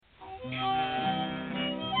And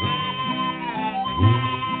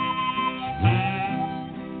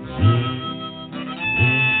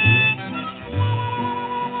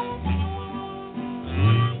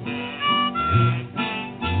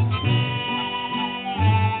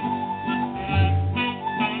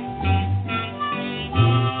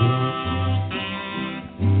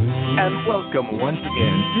welcome once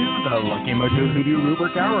again to the Lucky Mojo Hoodoo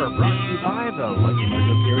Rootwork Hour, brought to you by the Lucky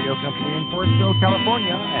Mojo Curio Company in Forestville,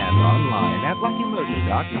 California, and online at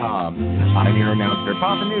luckymojo.com. I'm your announcer,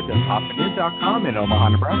 Papa Newt of papanews.com in Omaha,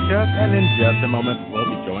 Nebraska, and in just a moment we'll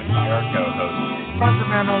be joined by our co-host,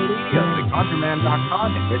 ConjureMan Ali of theconjureman.com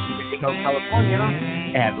in Mission Viejo, California,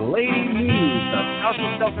 and Lady Muse of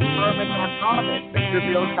houseofselfempowerment.com in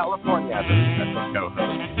Victorville, California, the special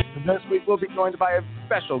co-host. This week we'll be joined by a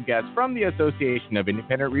special guest from the Association of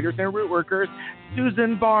Independent Readers and Rootworkers,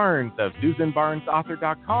 Susan Barnes of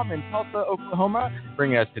SusanBarnesAuthor.com in Tulsa, Oklahoma,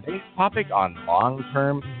 bringing us today's topic on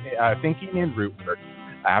long-term thinking in rootwork.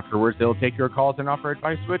 Afterwards, they'll take your calls and offer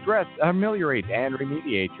advice to address, ameliorate, and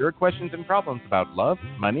remediate your questions and problems about love,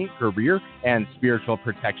 money, career, and spiritual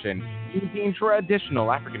protection using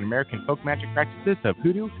traditional African-American folk magic practices of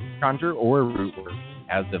hoodoo, conjure, or rootwork,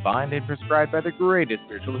 as divined and prescribed by the greatest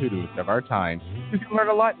spiritual hoodoos of our time. You can learn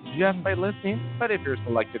a lot just by listening, but if you're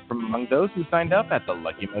selected from among those who signed up at the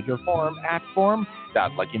Lucky Mojo Forum at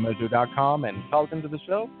forum.luckymojo.com and called into the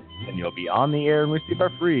show, then you'll be on the air and receive a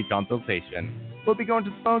free consultation. We'll be going to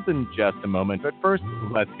the phones in just a moment, but first,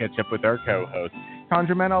 let's catch up with our co-hosts,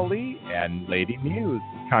 ConjureMan Ali and Lady Muse.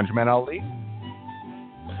 ConjureMan Ali?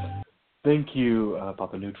 Thank you,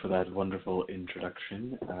 Papa Newt, for that wonderful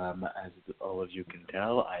introduction. As all of you can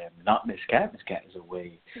tell, I am not Miss Cat. Miss Cat is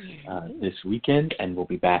away this weekend and will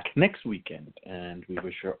be back next weekend. And we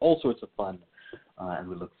wish her all sorts of fun, and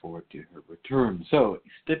we look forward to her return. So,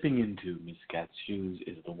 stepping into Miss Cat's shoes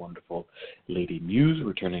is the wonderful Lady Muse,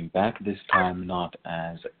 returning back, this time not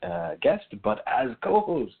as a guest, but as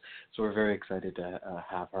co-host. So we're very excited to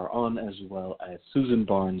have her on, as well as Susan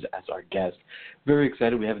Barnes as our guest. Very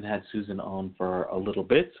excited. We haven't had Susan on for a little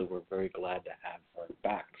bit, so we're very glad to have her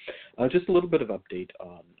back. Just a little bit of update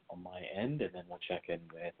on my end, and then we'll check in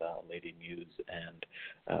with Lady Muse and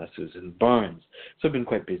Susan Barnes. So I've been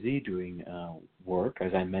quite busy doing work.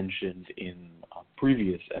 As I mentioned in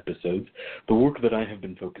previous episodes, the work that I have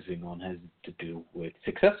been focusing on has to do with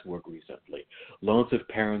success work recently. Lots of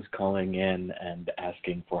parents calling in and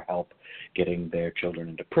asking for help getting their children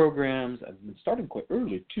into programs, and it's starting quite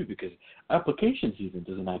early too, because application season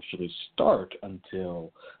doesn't actually start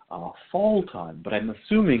until fall time. But I'm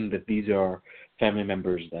assuming that these are family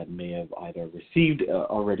members that may have either received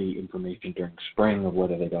already information during spring of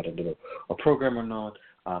whether they got into a program or not,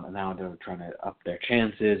 and now they're trying to up their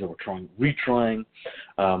chances or retrying.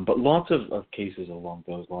 But lots of cases along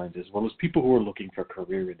those lines, as well as people who are looking for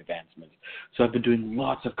career advancement. So I've been doing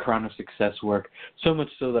lots of Crown of Success work, so much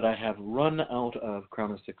so that I have run out of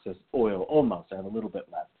Crown of Success oil, almost. I have a little bit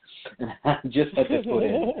left. And I just had to put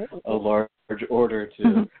in a large order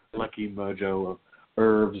to Lucky Mojo of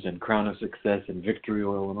herbs and Crown of Success and Victory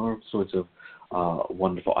Oil and all sorts of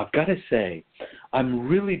wonderful. I've got to say, I'm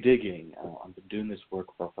really digging. I've been doing this work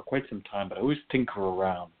for quite some time, but I always tinker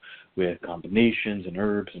around with combinations and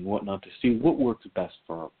herbs and whatnot to see what works best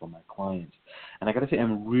for my clients. And I got to say,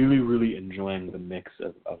 I'm really, really enjoying the mix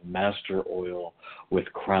of Master Oil with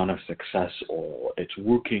Crown of Success Oil. It's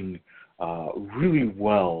working really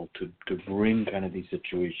well to bring kind of these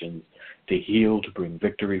situations, to heal, to bring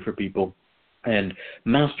victory for people. And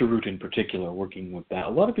Master Root in particular, working with that. A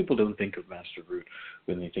lot of people don't think of Master Root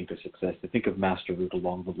when they think of success. They think of Master Root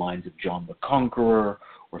along the lines of John the Conqueror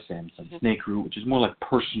or Samson Snake Root, which is more like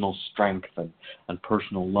personal strength and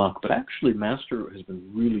personal luck. But actually, Master Root has been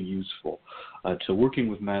really useful. So working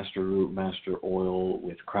with Master Root, Master Oil,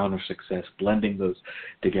 with Crown of Success, blending those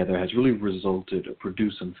together has really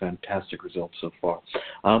produced some fantastic results so far.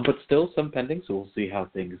 But still some pending, so we'll see how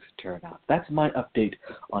things turn out. That's my update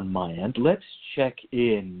on my end. Let's check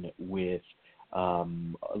in with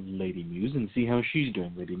Lady Muse and see how she's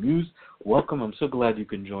doing. Lady Muse, welcome. I'm so glad you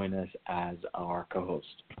can join us as our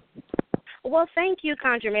co-host. Well, thank you,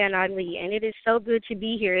 ConjureMan Ali, and it is so good to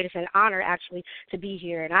be here. It is an honor, actually, to be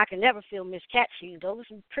here, and I can never fill Miss Cat's shoes. Those are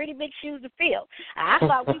some pretty big shoes to fill. I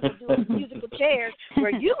thought we were doing musical chairs where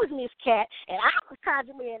you was Miss Cat and I was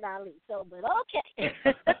ConjureMan Ali. So, but okay.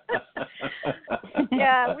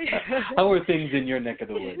 Yeah. How are things in your neck of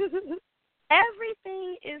the woods?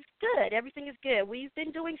 Everything is good. Everything is good. We've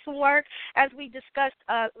been doing some work, as we discussed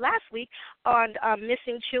last week, on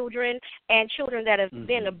missing children and children that have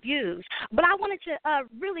been abused. But I wanted to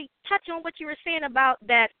really touch on what you were saying about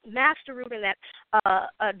that master root and that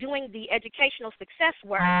doing the educational success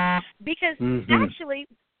work, because actually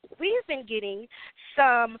we've been getting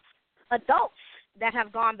some adults that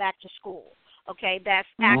have gone back to school. Okay, that's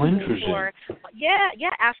asking for,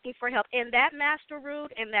 asking for help. And that master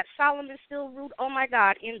root and that Solomon steel root, oh my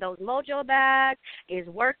God, in those mojo bags is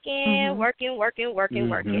working.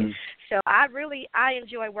 So I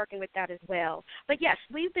enjoy working with that as well. But yes,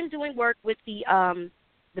 we've been doing work with the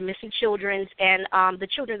missing children and the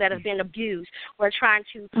children that have been abused. We're trying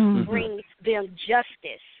to bring them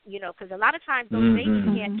justice, because a lot of times those babies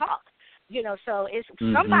can't talk. So it's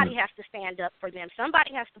somebody has to stand up for them.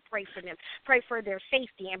 Somebody has to pray for them, pray for their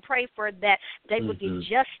safety, and pray for that they would get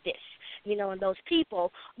justice. And those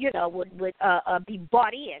people, would be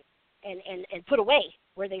brought in and put away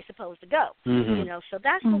where they're supposed to go. So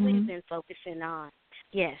that's what we've been focusing on.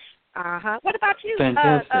 Yes. What about you?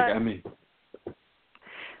 Fantastic.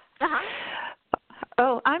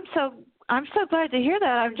 Oh, I'm so glad to hear that.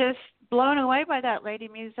 I'm just blown away by that, Lady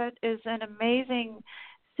Muse. That is an amazing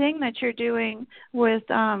thing that you're doing with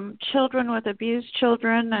children, with abused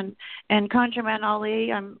children, and ConjureMan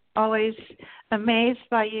Ali. I'm always amazed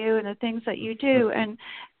by you and the things that you do. And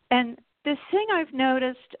this thing I've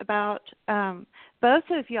noticed about both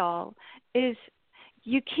of y'all is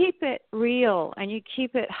you keep it real and you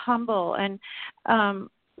keep it humble. And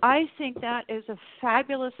I think that is a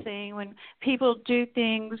fabulous thing when people do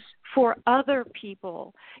things for other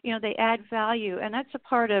people. They add value, and that's a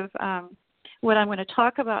part of what I'm going to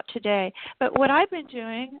talk about today. But what I've been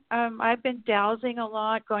doing, I've been dowsing a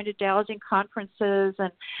lot, going to dowsing conferences,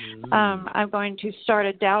 and I'm going to start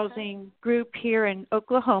a dowsing group here in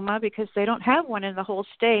Oklahoma because they don't have one in the whole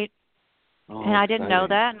state. And I didn't know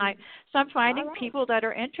that. And so I'm finding people that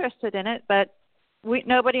are interested in it, but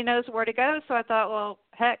nobody knows where to go. So I thought, well,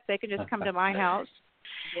 heck, they can just come to my house.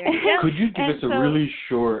 Could you give us a really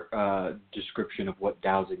short description of what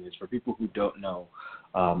dowsing is for people who don't know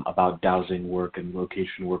about dowsing work and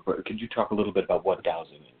location work? But could you talk a little bit about what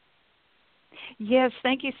dowsing is? Yes,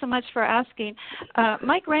 thank you so much for asking.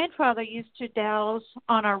 My grandfather used to dowse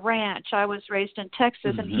on a ranch. I was raised in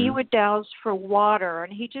Texas, and he would dowse for water,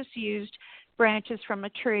 and he just used branches from a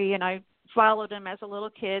tree. And I followed him as a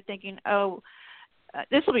little kid thinking,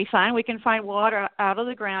 this will be fun. We can find water out of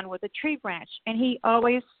the ground with a tree branch. And he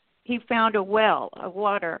found a well of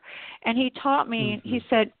water. And he taught me, he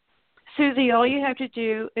said, Susie, all you have to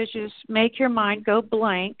do is just make your mind go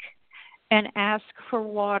blank and ask for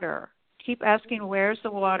water. Keep asking, where's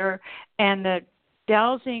the water? And the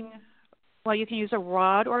dowsing, well, you can use a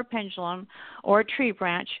rod or a pendulum or a tree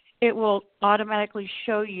branch. It will automatically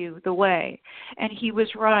show you the way. And he was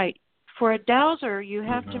right. For a dowser, you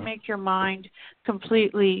have to make your mind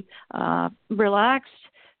completely relaxed,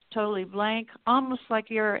 totally blank, almost like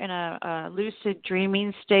you're in a lucid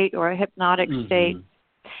dreaming state or a hypnotic state.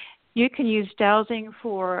 You can use dowsing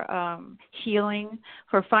for healing,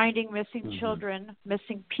 for finding missing children,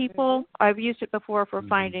 missing people. I've used it before for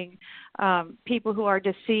finding people who are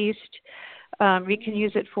deceased. We can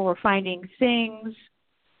use it for finding things.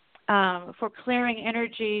 For clearing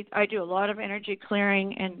energy, I do a lot of energy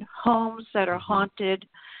clearing in homes that are haunted.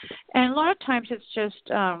 And a lot of times it's just,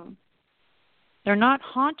 they're not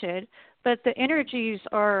haunted, but the energies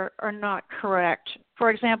are not correct.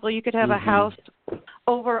 For example, you could have a house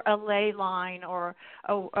over a ley line or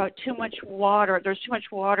too much water. There's too much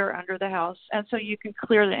water under the house. And so you can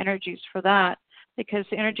clear the energies for that because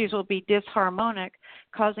the energies will be disharmonic,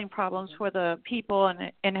 causing problems for the people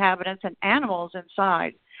and inhabitants and animals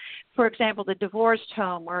inside. For example, the divorced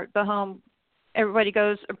home, where the home, everybody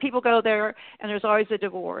goes, or people go there, and there's always a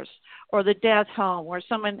divorce, or the death home, where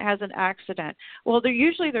someone has an accident. Well,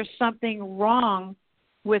 there's something wrong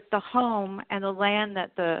with the home and the land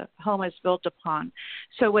that the home is built upon.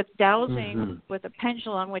 So with dowsing, with a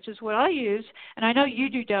pendulum, which is what I use, and I know you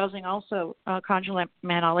do dowsing also,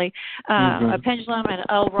 ConjureMan Ali, a pendulum and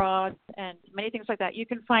L rod and many things like that. You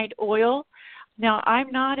can find oil. Now,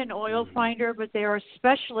 I'm not an oil finder, but there are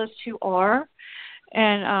specialists who are,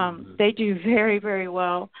 and they do very, very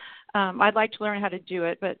well. I'd like to learn how to do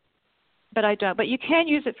it, but I don't. But you can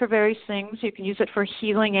use it for various things. You can use it for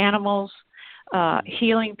healing animals,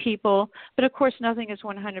 healing people. But, of course, nothing is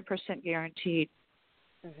 100% guaranteed.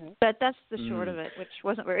 But that's the short of it, which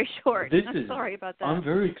wasn't very short. I'm sorry about that. I'm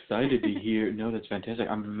very excited to hear. No, that's fantastic.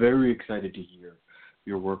 I'm very excited to hear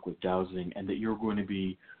your work with dowsing and that you're going to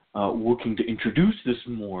be working to introduce this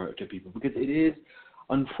more to people because it is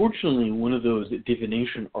unfortunately one of those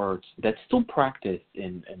divination arts that's still practiced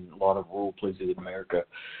in a lot of rural places in America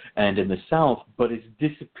and in the South, but it's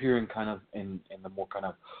disappearing kind of in the more kind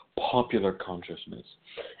of popular consciousness.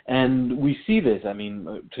 And we see this, I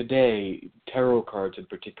mean, today, tarot cards in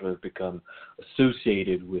particular have become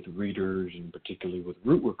associated with readers and particularly with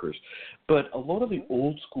root workers. But a lot of the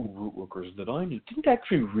old school root workers that I knew didn't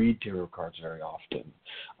actually read tarot cards very often.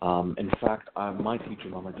 In fact, my teacher,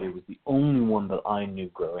 Mama Day, was the only one that I knew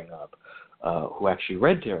growing up who actually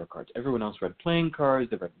read tarot cards. Everyone else read playing cards,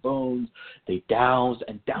 they read bones, they dowsed,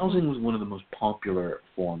 and dowsing was one of the most popular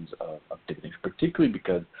forms of divination, particularly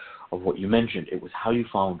because of what you mentioned. It was how you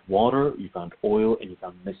found water, you found oil, and you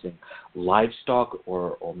found missing livestock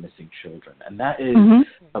or missing children. And that is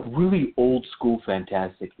a really old school,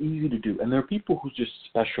 fantastic, easy to do. And there are people who just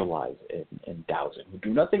specialize in dowsing, who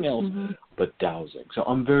do nothing else but dowsing. So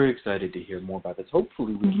I'm very excited to hear more about this.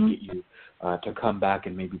 Hopefully we can get you to come back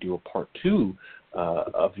and maybe do a part 2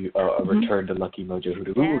 of a return to Lucky Mojo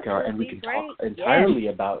Hoodoo Rootwork Hour, and we can talk entirely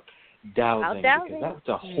about dowsing, because that's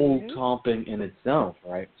a whole topic in itself,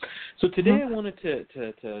 right? So today I wanted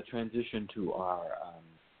to transition to our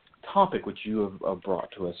topic, which you have brought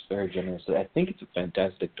to us very generously. I think it's a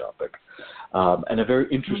fantastic topic and a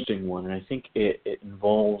very interesting one, and I think it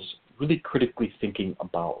involves really critically thinking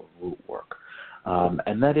about root work,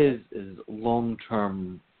 and that is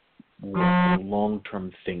long-term work,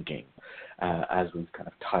 long-term thinking, as we've kind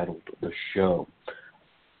of titled the show.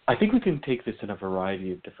 I think we can take this in a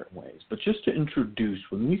variety of different ways, but just to introduce,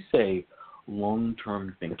 when we say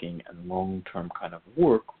long-term thinking and long-term kind of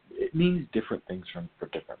work, it means different things for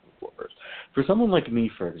different workers. For someone like me,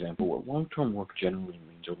 for example, what long-term work generally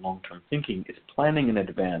means, or long-term thinking, is planning in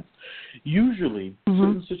advance. Usually,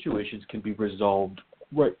 certain situations can be resolved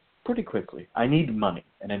pretty quickly. I need money,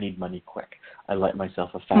 and I need money quick. I light myself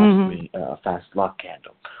a fast luck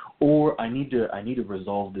candle. Or I need to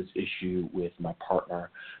resolve this issue with my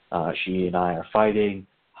partner. She and I are fighting.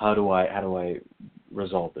 How do I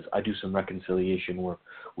resolve this? I do some reconciliation work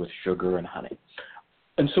with sugar and honey,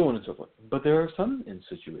 and so on and so forth. But there are some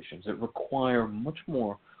situations that require much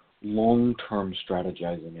more long-term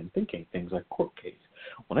strategizing and thinking, things like court case.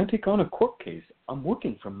 When I take on a court case, I'm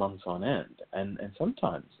working for months on end, and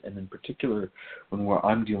sometimes, and in particular when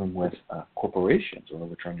I'm dealing with corporations, or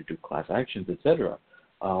we're trying to do class actions, etc.,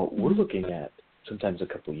 we're looking at sometimes a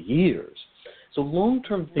couple of years. So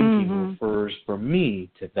long-term thinking refers, for me,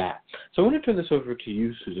 to that. So I want to turn this over to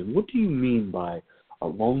you, Susan. What do you mean by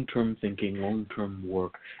long-term thinking, long-term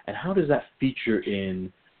work, and how does that feature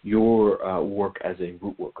in your work as a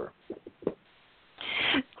root worker?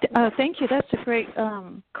 Thank you. That's a great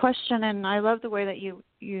question, and I love the way that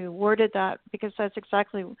you worded that, because that's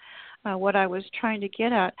exactly what I was trying to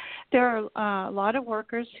get at. There are a lot of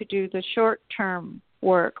workers who do the short-term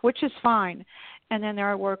work, which is fine, and then there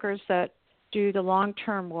are workers that do the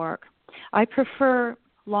long-term work. I prefer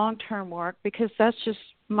long-term work because that's just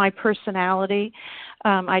my personality.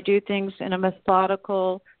 I do things in a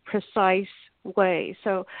methodical, precise way.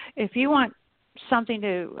 So if you want something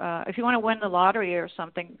if you want to win the lottery or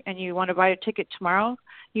something and you want to buy a ticket tomorrow,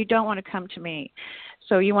 you don't want to come to me.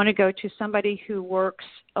 So you want to go to somebody who works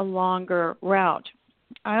a longer route.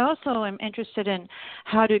 I also am interested in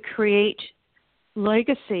how to create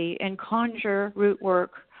legacy and conjure root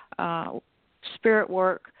work, spirit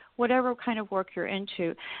work, whatever kind of work you're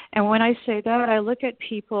into. And when I say that, I look at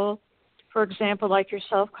people, for example, like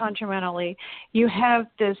yourself, ConjureMan Ali.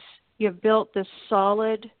 You've built this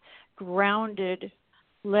solid, grounded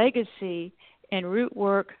legacy in root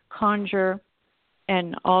work, conjure,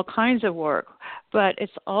 and all kinds of work. But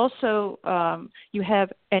it's also, you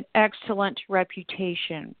have an excellent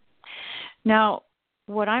reputation. Now,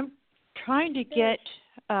 what I'm trying to get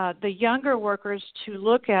the younger workers to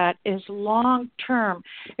look at is long-term.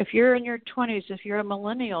 If you're in your 20s, if you're a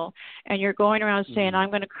millennial, and you're going around saying, I'm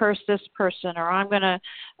going to curse this person, or I'm going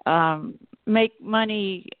to make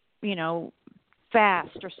money,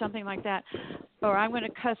 fast, or something like that, or I'm going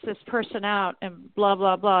to cuss this person out and blah,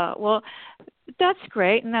 blah, blah. Well, that's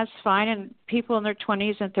great, and that's fine, and people in their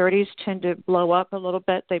 20s and 30s tend to blow up a little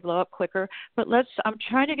bit. They blow up quicker. But I'm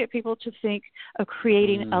trying to get people to think of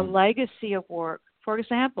creating a legacy of work. For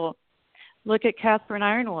example, look at Catherine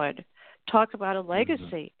Ironwood. Talk about a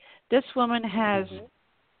legacy. This woman has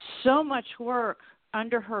so much work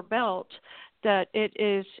under her belt that it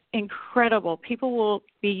is incredible. People will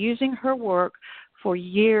be using her work for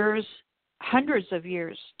years, hundreds of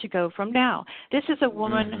years to go from now. This is a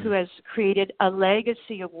woman who has created a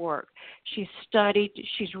legacy of work. She's studied,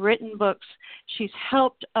 she's written books, she's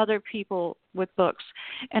helped other people with books.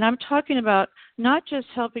 And I'm talking about not just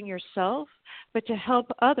helping yourself, but to help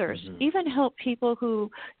others, even help people who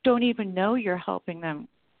don't even know you're helping them.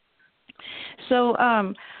 So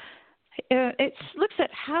it looks at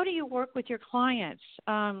how do you work with your clients?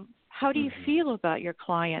 How do you feel about your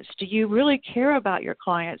clients? Do you really care about your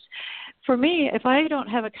clients? For me, if I don't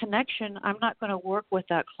have a connection, I'm not going to work with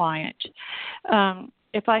that client.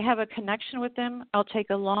 If I have a connection with them, I'll take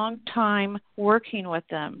a long time working with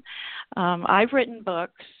them. I've written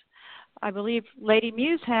books. I believe Lady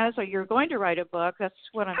Muse has, or you're going to write a book. That's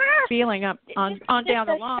what I'm feeling up on down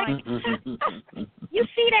the line. You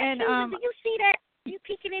see that, and, Susan? Do you see that? You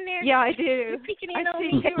peeking in there? Yeah, I do. You peeking in I on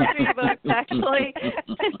see me? 2 or 3 books, actually.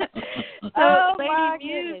 So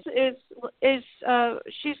Lady Muse is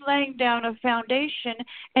she's laying down a foundation,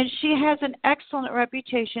 and she has an excellent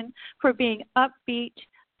reputation for being upbeat,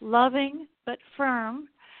 loving, but firm,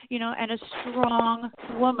 and a strong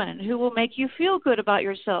woman who will make you feel good about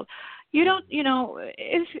yourself. You don't,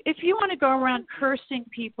 if you want to go around cursing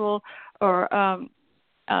people or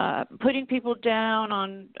putting people down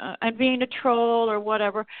on and being a troll or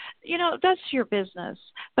whatever, that's your business.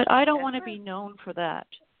 But I don't want to be known for that,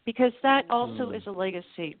 because that also is a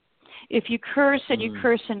legacy. If you curse and you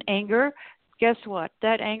curse in anger, guess what?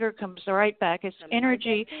 That anger comes right back. It's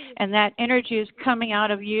energy, and that energy is coming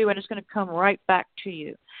out of you, and it's going to come right back to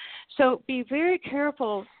you. So be very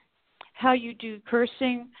careful how you do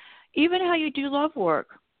cursing, even how you do love work,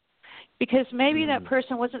 because maybe that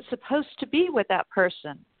person wasn't supposed to be with that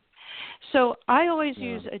person. So I always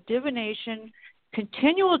use a divination,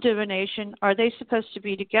 continual divination. Are they supposed to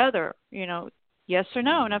be together? Yes or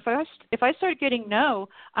no. And if I start getting no,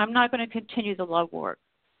 I'm not going to continue the love work,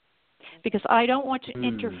 because I don't want to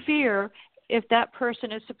interfere if that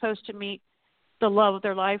person is supposed to meet the love of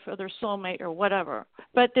their life or their soulmate or whatever.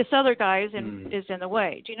 But this other guy is in the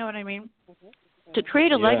way. Do you know what I mean? To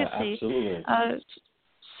create a legacy,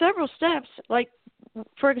 several steps, like,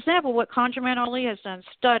 for example, what ConjureMan Ali has done,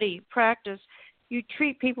 study, practice. You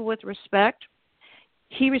treat people with respect.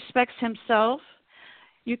 He respects himself.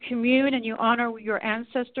 You commune and you honor your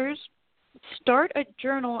ancestors. Start a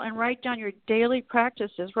journal and write down your daily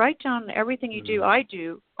practices. Write down everything you do. I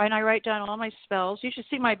do, and I write down all my spells. You should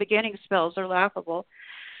see my beginning spells. They're laughable.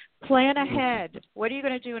 Plan ahead. What are you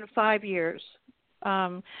going to do in 5 years?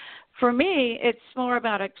 For me, it's more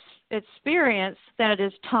about experience than it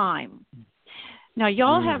is time. Now,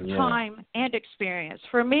 y'all have time and experience.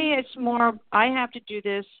 For me, it's more, I have to do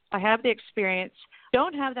this. I have the experience.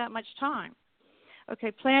 Don't have that much time.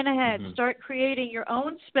 Okay, plan ahead. Start creating your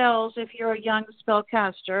own spells if you're a young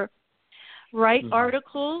spellcaster. Write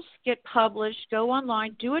articles, get published, go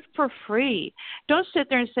online, do it for free. Don't sit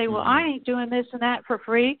there and say, well, I ain't doing this and that for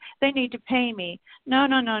free. They need to pay me.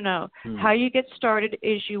 No. How you get started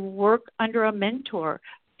is you work under a mentor.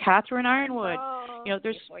 Catherine Ironwood.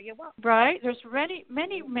 There's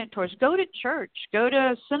many mentors. Go to church, go to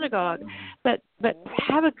a synagogue, but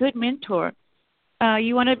have a good mentor.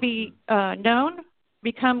 You want to be known?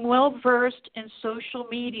 Become well-versed in social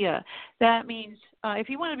media. That means if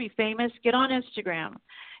you want to be famous, get on Instagram,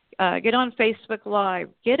 get on Facebook Live.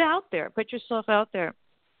 Get out there. Put yourself out there.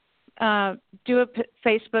 Do a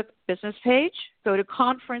Facebook business page. Go to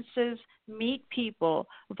conferences. Meet people.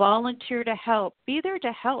 Volunteer to help. Be there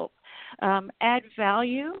to help. Add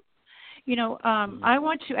value. I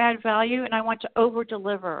want to add value, and I want to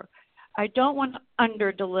over-deliver. I don't want to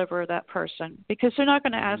under-deliver that person, because they're not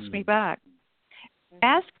going to ask me back.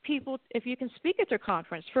 Ask people if you can speak at their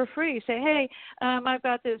conference for free. Say, hey, I've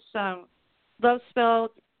got this love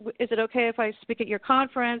spell. Is it okay if I speak at your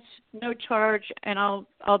conference? No charge, and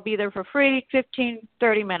I'll be there for free, 15,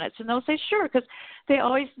 30 minutes. And they'll say, sure, because they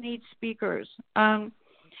always need speakers.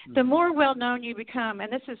 The more well-known you become,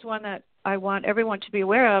 and this is one that I want everyone to be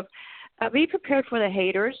aware of, be prepared for the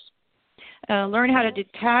haters. Learn how to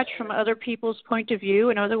detach from other people's point of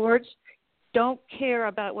view. In other words, don't care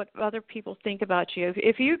about what other people think about you.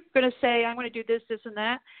 If you're going to say, I'm going to do this, this, and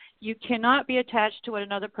that, you cannot be attached to what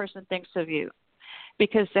another person thinks of you,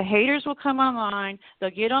 because the haters will come online, they'll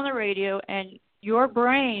get on the radio, and your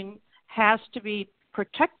brain has to be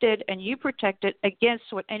protected, and you protect it against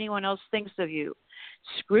what anyone else thinks of you.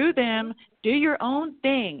 Screw them. Do your own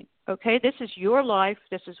thing, okay? This is your life.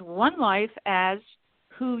 This is one life as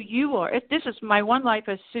who you are. If this is my one life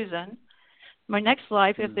as Susan, my next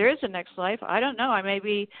life, if there is a next life, I don't know. I may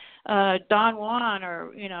be Don Juan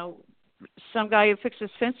or, some guy who fixes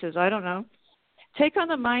fences. I don't know. Take on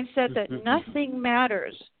the mindset that nothing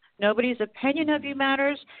matters. Nobody's opinion of you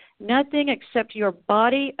matters. Nothing except your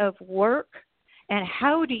body of work. And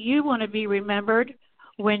how do you want to be remembered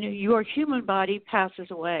when your human body passes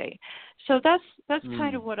away? So that's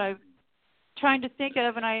kind of what I've trying to think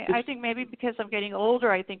of, and I think maybe because I'm getting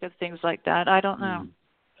older, I think of things like that. I don't know.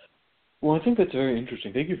 Well, I think that's very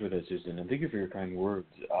interesting. Thank you for that, Susan, and thank you for your kind words.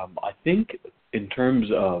 I think in terms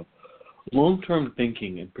of long-term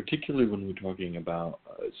thinking, and particularly when we're talking about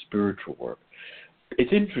spiritual work,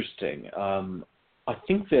 it's interesting. I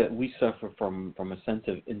think that we suffer from a sense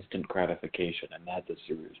of instant gratification, and that's a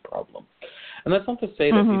serious problem. And that's not to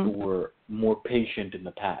say that people were more patient in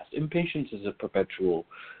the past. Impatience is a perpetual,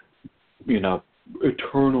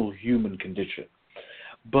 eternal human condition.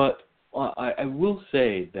 But I will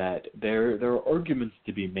say that there are arguments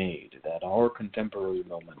to be made that our contemporary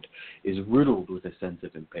moment is riddled with a sense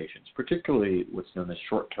of impatience, particularly what's known as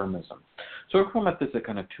short-termism. So I come at this in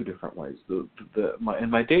kind of two different ways. In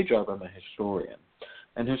my day job, I'm a historian.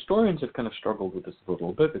 And historians have kind of struggled with this a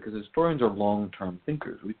little bit because historians are long-term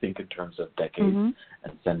thinkers. We think in terms of decades and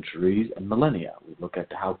centuries and millennia. We look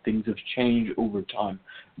at how things have changed over time,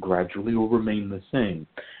 gradually or remain the same.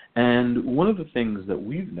 And one of the things that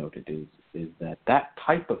we've noted is that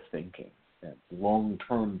type of thinking, that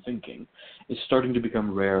long-term thinking, is starting to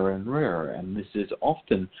become rarer and rarer. And this is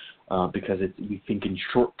often because we think in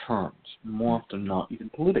short terms, more often not even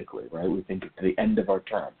politically, right? We think at the end of our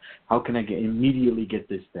term, how can I immediately get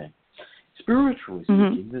this thing? Spiritually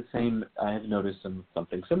speaking, the same, I have noticed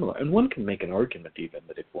something similar. And one can make an argument even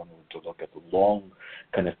that if one were to look at the long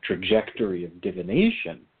kind of trajectory of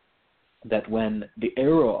divination, that when the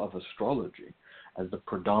era of astrology as the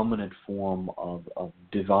predominant form of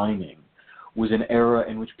divining was an era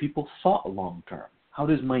in which people thought long term. How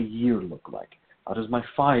does my year look like? How does my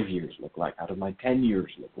 5 years look like? How do my 10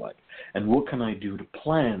 years look like? And what can I do to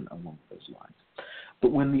plan along those lines?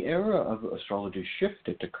 But when the era of astrology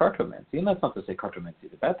shifted to cartomancy, and that's not to say cartomancy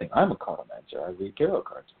is a bad thing. I'm a cartomancer. I read tarot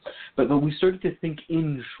cards. But when we started to think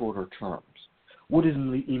in shorter terms, what does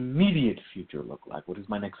the immediate future look like? What does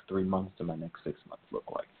my next 3 months to my next 6 months look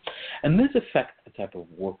like? And this affects the type of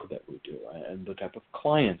work that we do and the type of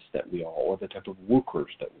clients that we are or the type of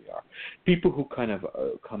workers that we are. People who kind of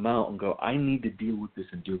come out and go, I need to deal with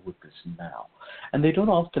this and deal with this now. And they don't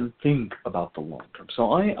often think about the long term.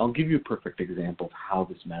 So I'll give you a perfect example of how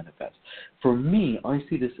this manifests. For me, I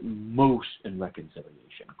see this most in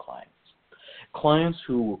reconciliation clients. Clients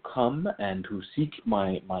who will come and who seek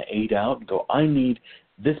my aid out and go, I need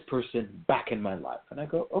this person back in my life. And I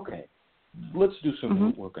go, okay, let's do some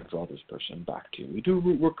root work and draw this person back to you. We do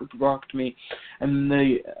root work to me, and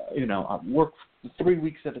they, I work 3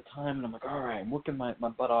 weeks at a time, and I'm like, all right, I'm working my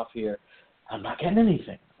butt off here. I'm not getting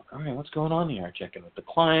anything. I'm like, all right, what's going on here? I check in with the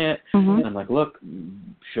client, and I'm like, look,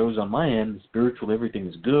 shows on my end, spiritual, everything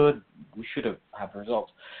is good. We should have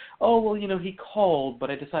results. Oh, well, he called, but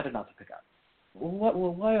I decided not to pick up.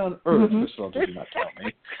 Well, why on earth, first of all, did you not tell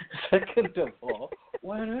me? Second of all,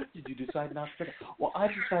 why on earth did you decide not to? Well, I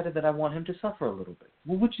decided that I want him to suffer a little bit.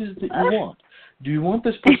 Well, which is it that you want? Do you want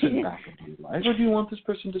this person back into your life, or do you want this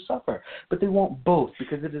person to suffer? But they want both,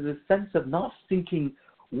 because it is a sense of not thinking,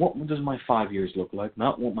 what does my 5 years look like,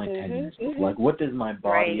 not what my 10 years look like, what does my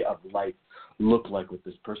body of life look like with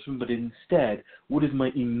this person, but instead, what is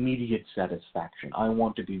my immediate satisfaction? I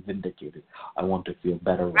want to be vindicated. I want to feel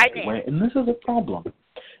better right away. And this is a problem.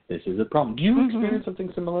 This is a problem. Do you experience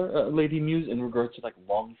something similar, Lady Muse, in regards to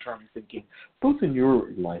long-term thinking, both in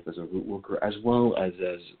your life as a root worker as well as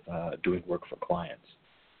doing work for clients?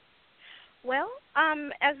 Well,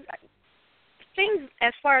 as things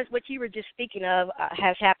as far as what you were just speaking of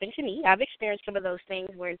has happened to me. I've experienced some of those things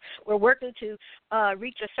where we're working to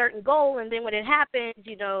reach a certain goal, and then when it happens,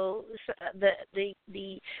 the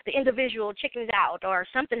individual chickens out, or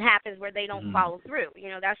something happens where they don't follow through.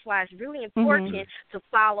 That's why it's really important to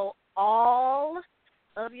follow all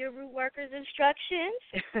of your root workers' instructions,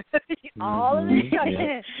 all of the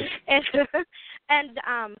instructions. And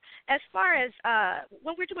as far as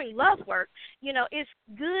when we're doing love work, it's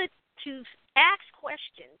good to ask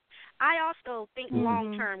questions. I also think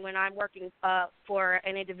long-term when I'm working for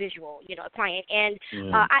an individual, a client, and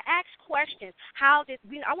I ask questions. I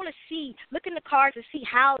want to look in the cards and see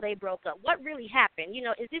how they broke up. What really happened?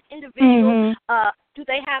 Is this individual, do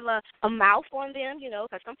they have a mouth on them?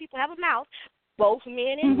 Because some people have a mouth. Both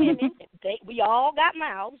men and women, we all got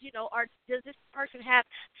mouths, or does this person have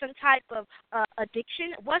some type of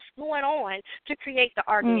addiction? What's going on to create the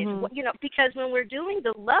argument? Because when we're doing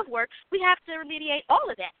the love work, we have to remediate all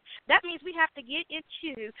of that. That means we have to get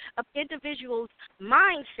into an individual's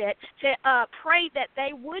mindset to pray that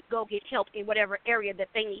they would go get help in whatever area that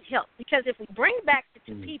they need help. Because if we bring back the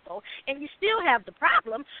two people and you still have the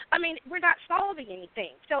problem, we're not solving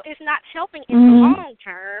anything. So it's not helping in the long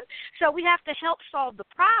term. So we have to help help solve the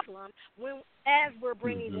problem as we're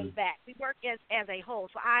bringing them back. We work as a whole.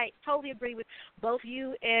 So I totally agree with both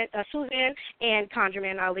you and Susan and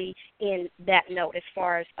ConjureMan Ali in that note as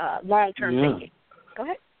far as long-term thinking. Go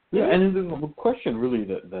ahead. Yeah, and the question really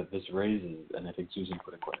that this raises, and I think Susan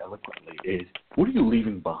put it quite eloquently, is what are you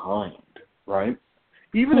leaving behind, right?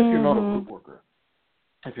 Even if you're not a root worker,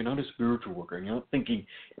 if you're not a spiritual worker, and you're not thinking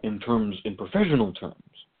in professional terms,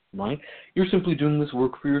 right? You're simply doing this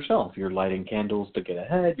work for yourself. You're lighting candles to get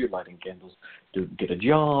ahead. You're lighting candles to get a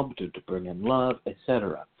job, to bring in love,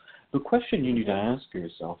 etc. The question you need to ask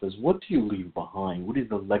yourself is, what do you leave behind? What is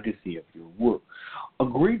the legacy of your work? A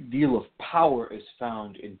great deal of power is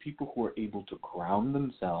found in people who are able to ground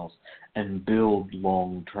themselves and build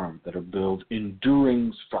long-term, that are build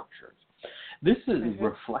enduring structures. This is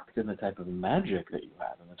reflected in the type of magic that you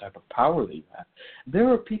have and the type of power that you have. There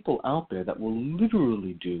are people out there that will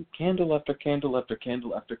literally do candle after candle after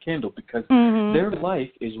candle after candle because their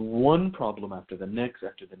life is one problem after the next,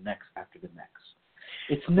 after the next, after the next.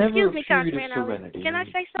 It's never a period of serenity. Can I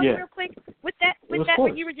say something real quick? With that,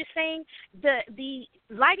 what you were just saying, the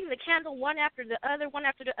lighting the candle one after the other.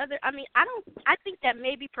 I mean, I think that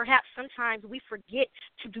maybe perhaps sometimes we forget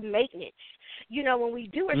to do maintenance. You know, when we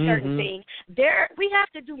do a certain thing, we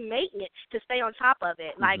have to do maintenance to stay on top of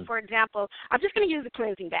it. Like, for example, I'm just going to use the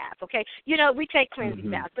cleansing bath, okay? You know, we take cleansing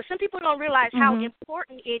baths, but some people don't realize how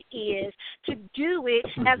important it is to do it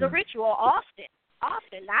as a ritual often,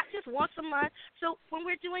 not just once a month. So when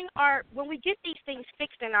we get these things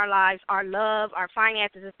fixed in our lives, our love, our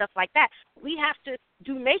finances and stuff like that, we have to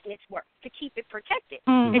do maintenance work to keep it protected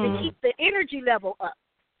and to keep the energy level up.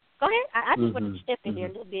 Go ahead. I just want to step in there a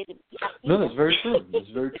little bit. No, that's very true. That's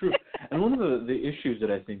very true. And one of the issues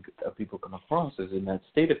that I think people come across is in that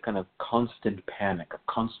state of kind of constant panic, of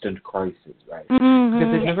constant crisis, right?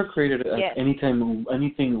 Because they've never created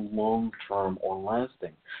anything long-term or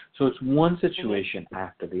lasting. So it's one situation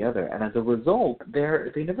after the other. And as a result,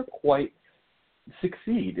 they never quite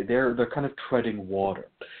succeed. They're kind of treading water.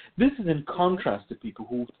 This is in contrast to people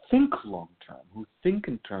who think long-term, who think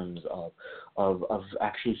in terms of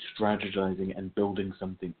actually strategizing and building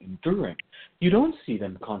something enduring. You don't see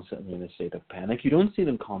them constantly in a state of panic. You don't see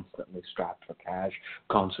them constantly strapped for cash,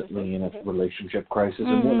 constantly in a relationship crisis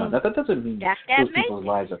and whatnot. Now, that doesn't mean those people's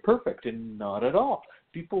lives are perfect, and not at all.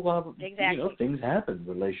 People have, things happen.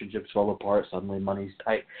 Relationships fall apart. Suddenly money's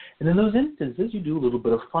tight. And in those instances, you do a little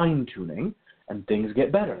bit of fine-tuning, and things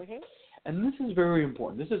get better. And this is very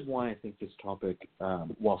important. This is why I think this topic,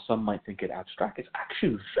 while some might think it abstract, is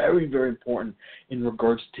actually very, very important in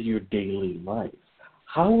regards to your daily life.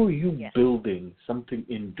 How are you building something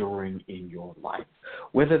enduring in your life?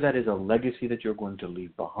 Whether that is a legacy that you're going to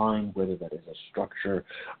leave behind, whether that is a structure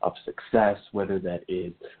of success, whether that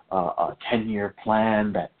is a 10-year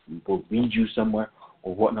plan that will lead you somewhere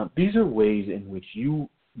or whatnot. These are ways in which you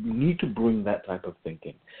need to bring that type of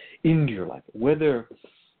thinking into your life. Whether,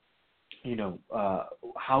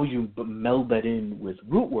 how you meld that in with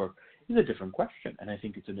root work is a different question, and I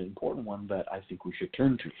think it's an important one that I think we should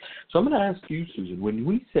turn to. So I'm going to ask you, Susan, when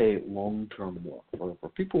we say long-term work, for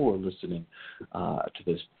people who are listening to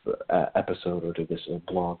this episode or to this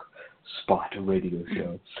blog spot radio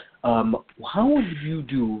show, how would you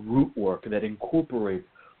do root work that incorporates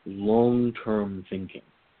long-term thinking?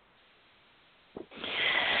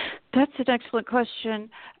 That's an excellent question.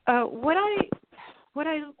 When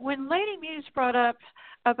Lady Muse brought up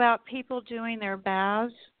about people doing their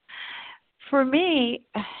baths, for me,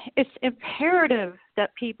 it's imperative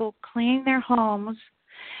that people clean their homes,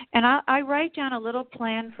 and I write down a little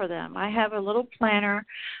plan for them. I have a little planner.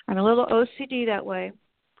 I'm a little OCD that way.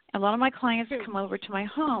 A lot of my clients come over to my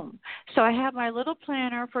home. So I have my little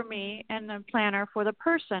planner for me and the planner for the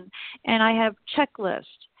person, and I have checklists.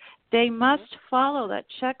 They must follow that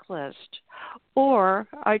checklist, or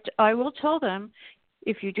I will tell them,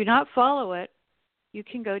 if you do not follow it, you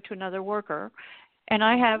can go to another worker, and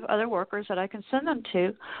I have other workers that I can send them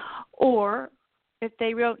to, or if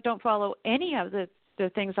they don't follow any of the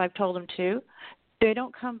things I've told them to, they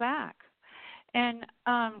don't come back. And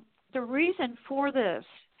the reason for this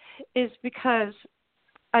is because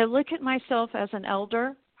I look at myself as an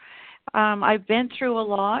elder. I've been through a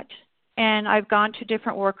lot. And I've gone to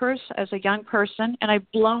different workers as a young person, and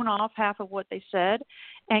I've blown off half of what they said.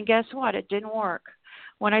 And guess what? It didn't work.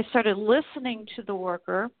 When I started listening to the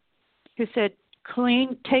worker who said,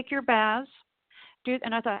 take your baths,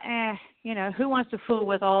 and I thought, who wants to fool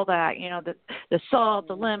with all that? The salt,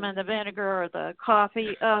 the lemon, the vinegar, or the coffee.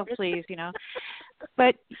 Oh, please,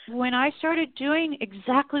 But when I started doing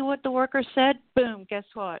exactly what the worker said, boom, guess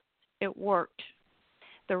what? It worked.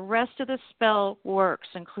 the rest of the spell works,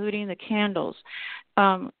 including the candles.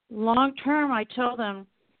 Long term, I tell them,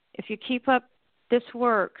 if you keep up this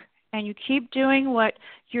work and you keep doing what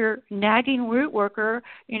your nagging root worker,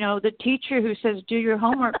 the teacher who says do your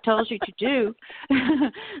homework tells you to do,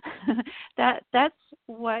 that's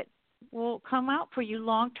what will come out for you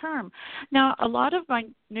long term. Now, a lot of my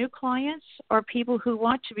new clients are people who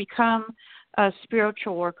want to become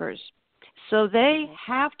spiritual workers. So they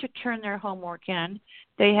have to turn their homework in.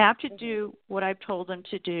 They have to do what I've told them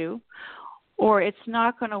to do, or it's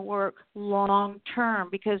not going to work long term,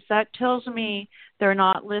 because that tells me they're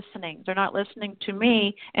not listening. They're not listening to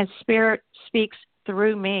me, and Spirit speaks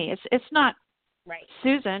through me. It's not right.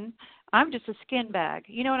 Susan. I'm just a skin bag.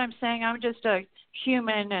 You know what I'm saying? I'm just a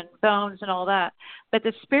human and bones and all that. But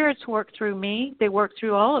the spirits work through me. They work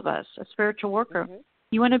through all of us, a spiritual worker. Mm-hmm.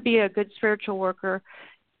 You want to be a good spiritual worker,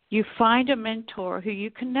 you find a mentor who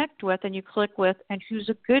you connect with and you click with, and who's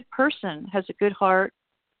a good person, has a good heart,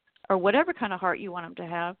 or whatever kind of heart you want them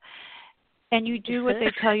to have, and you do what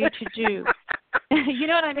they tell you to do. You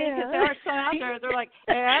know what I mean? Because there are some out there, they're like,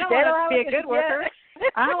 hey, I don't want to be a good worker.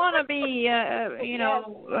 I want to be,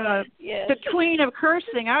 the queen of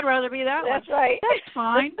cursing. I'd rather be that one. That's right. That's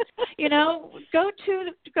fine. Go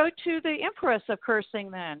to the empress of cursing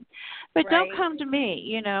then. But right. don't come to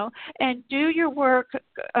me, and do your work.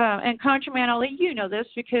 And ConjureMan Ali, you know this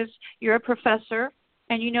because you're a professor,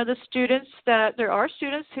 and you know the students that there are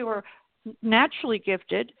students who are naturally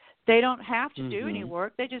gifted. They don't have to do any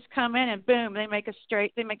work. They just come in and boom, they make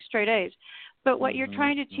straight A's. But what you're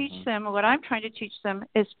trying to teach them, or what I'm trying to teach them,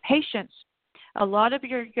 is patience. A lot of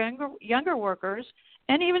your younger workers,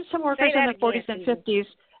 and even some workers in the 40s and 50s,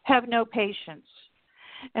 have no patience.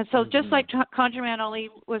 And so just like ConjureMan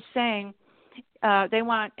Ali was saying, they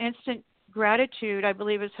want instant gratitude, I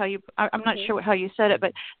believe is how you, I'm not sure how you said it,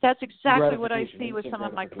 but that's exactly what I see with some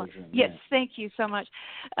of my clients. Yes, thank you so much.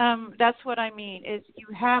 That's what I mean, is you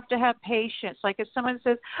have to have patience. Like if someone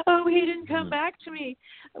says, oh, he didn't come back to me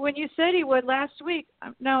when you said he would last week.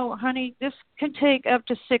 No, honey, this can take up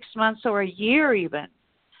to 6 months or a year even.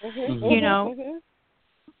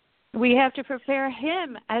 We have to prepare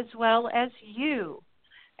him as well as you.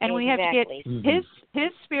 And we have to get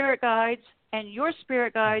his spirit guides and your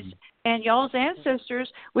spirit guides and y'all's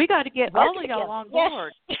ancestors. We got to get all of y'all on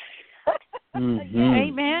board.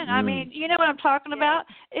 Amen. I mean, you know what I'm talking about?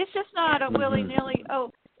 It's just not a willy-nilly,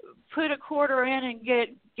 put a quarter in and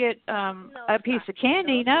get a piece of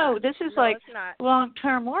candy. No, this is like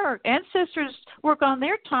long-term work. Ancestors work on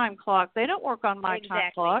their time clock. They don't work on my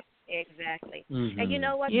time clock. Exactly. And you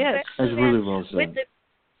know what? Yes. That's really well said.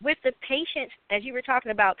 With the patience, as you were talking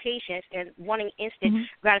about patience and wanting instant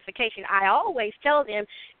gratification, I always tell them,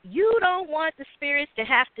 you don't want the spirits to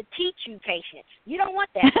have to teach you patience. You don't want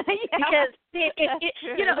that. Because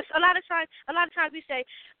a lot of times we say,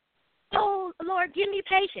 oh, Lord, give me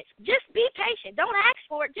patience. Just be patient. Don't ask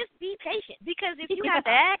for it. Just be patient. Because if you have to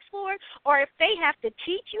ask for it, or if they have to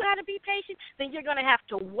teach you how to be patient, then you're going to have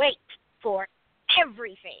to wait for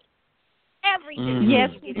everything. Yes,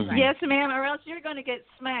 ma'am, or else you're going to get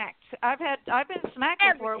smacked. I've been smacked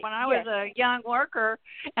before when I was a young worker,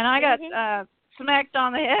 and I got smacked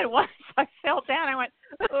on the head once. I fell down. I went,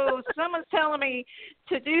 oh, someone's telling me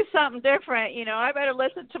to do something different. I better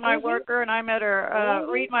listen to my worker, and I better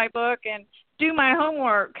read my book and do my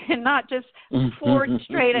homework and not just forge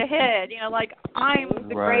straight ahead, like I'm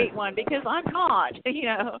the great one, because I'm not, That's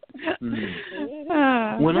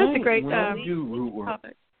a great do root work.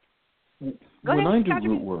 topic. I do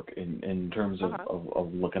root work in terms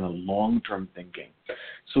of looking at long-term thinking,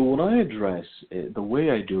 so what I address, the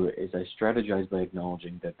way I do it is I strategize by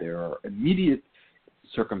acknowledging that there are immediate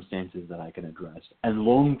circumstances that I can address and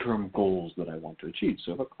long-term goals that I want to achieve.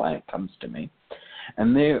 So if a client comes to me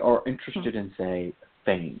and they are interested in, say,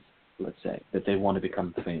 fame, let's say, that they want to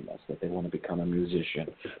become famous, that they want to become a musician,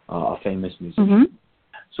 a famous musician.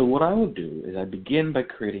 So what I will do is I begin by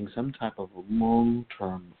creating some type of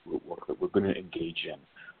long-term root work that we're going to engage in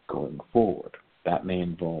going forward. That may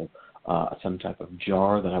involve some type of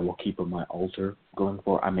jar that I will keep on my altar going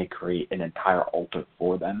forward. I may create an entire altar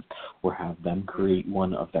for them, or have them create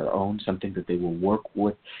one of their own, something that they will work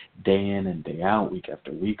with day in and day out, week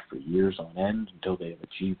after week, for years on end until they have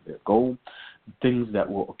achieved their goal. Things that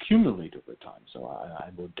will accumulate over time. So I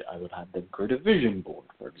would have them create a vision board,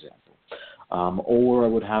 for example, or I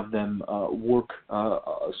would have them work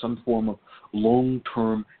some form of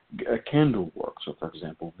long-term candle work. So, for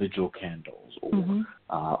example, vigil candles, or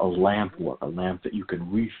a lamp work, a lamp that you can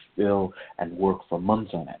refill and work for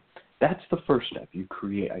months on end. That's the first step. I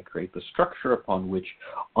create the structure upon which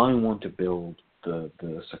I want to build the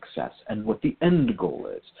success and what the end goal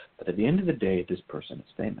is. But at the end of the day, this person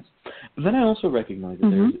is famous. But then I also recognize that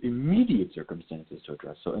there's immediate circumstances to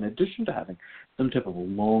address. So in addition to having some type of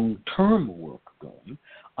long-term work going,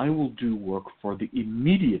 I will do work for the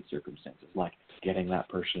immediate circumstances, like getting that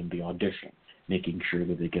person the audition, making sure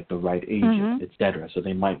that they get the right agent, etc. So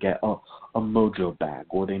they might get a mojo bag,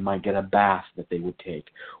 or they might get a bath that they would take,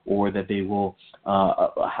 or that they will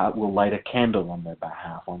light a candle on their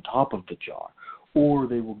behalf on top of the jar, or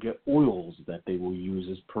they will get oils that they will use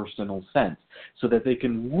as personal scents, so that they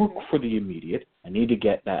can work for the immediate. I need to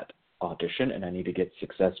get that audition, and I need to get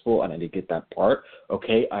successful, and I need to get that part.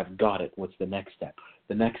 Okay, I've got it. What's the next step?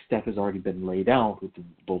 The next step has already been laid out with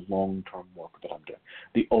the long-term work that I'm doing,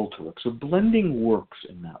 the alter work. So blending works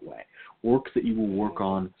in that way, work that you will work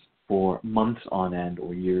on for months on end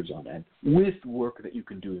or years on end with work that you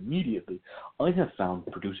can do immediately, I have found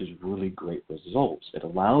produces really great results. It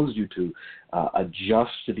allows you to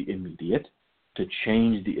adjust to the immediate, to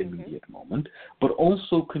change the immediate moment, but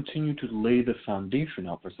also continue to lay the foundation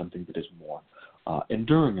out for something that is more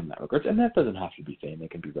enduring in that regard. And that doesn't have to be fame.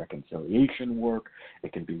 It can be reconciliation work.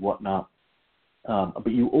 It can be whatnot.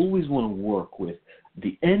 But you always want to work with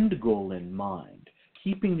the end goal in mind,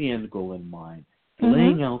 keeping the end goal in mind,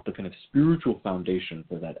 laying out the kind of spiritual foundation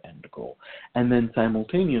for that end goal, and then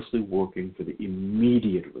simultaneously working for the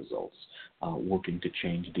immediate results, working to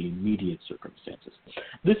change the immediate circumstances.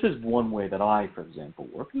 This is one way that I, for example,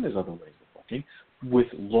 work, and there's other ways of working, with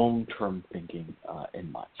long-term thinking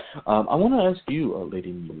in mind. I want to ask you,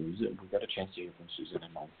 Lady Muse, we've got a chance to hear from Susan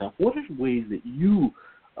and myself, what are ways that you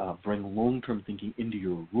bring long-term thinking into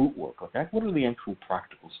your root work? Okay? What are the actual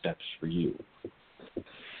practical steps for you?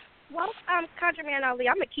 Well, ConjureMan Ali,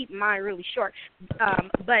 I'm going to keep mine really short,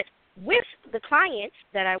 but with the clients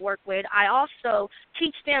that I work with, I also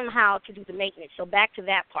teach them how to do the maintenance. So back to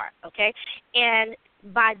that part, okay? And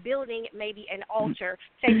by building maybe an altar,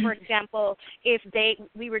 say, for example, if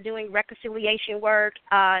we were doing reconciliation work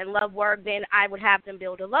and love work, then I would have them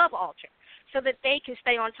build a love altar, so that they can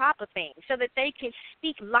stay on top of things, so that they can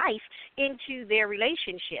speak life into their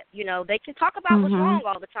relationship. You know, they can talk about what's wrong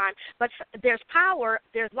all the time, but there's power,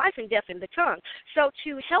 there's life and death in the tongue. So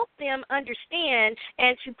to help them understand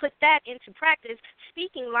and to put that into practice,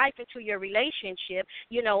 speaking life into your relationship,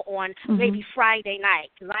 you know, on maybe Friday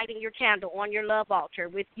night, lighting your candle on your love altar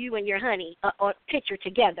with you and your honey, a picture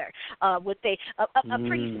together with a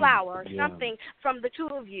pretty flower or something from the two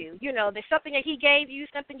of you. You know, there's something that he gave you,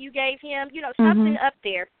 something you gave him, you know, something up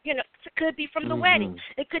there. You know, it could be from the wedding.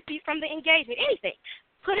 It could be from the engagement, anything.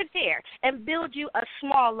 Put it there and build you a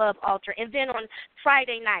small love altar. And then on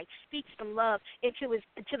Friday night, speak some love into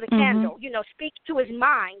the candle. You know, speak to his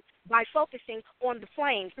mind by focusing on the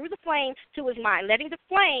flame, through the flame to his mind, letting the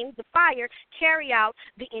flame, the fire, carry out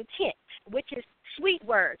the intent, which is sweet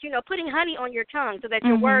words, you know, putting honey on your tongue so that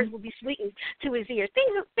your words will be sweetened to his ears,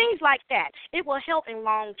 things like that. It will help in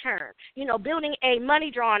long term. You know, building a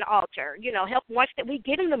money drawing altar, you know, help once that we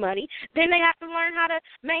get them the money, then they have to learn how to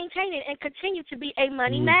maintain it and continue to be a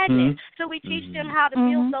money magnet. So we teach them how to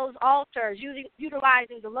build those altars,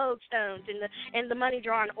 utilizing the lodestones and the money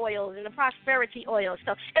drawing oils and the prosperity oils.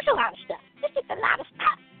 So it's a lot of stuff. It's just a lot of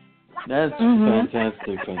stuff. That's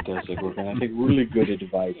fantastic work, and I think really good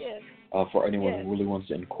advice for anyone who really wants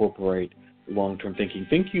to incorporate long-term thinking.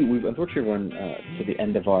 Thank you. We've unfortunately run to the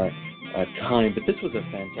end of our time, but this was a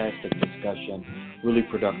fantastic discussion, really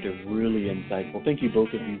productive, really insightful. Thank you, both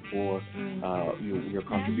of you, for your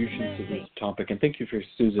contributions to this topic, and thank you for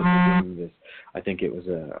Susan for doing this. I think it was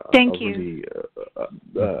a really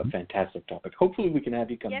fantastic topic. Hopefully we can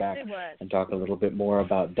have you come back and talk a little bit more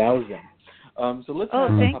about dowsing. So let's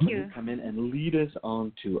have you come in and lead us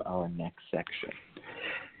on to our next section.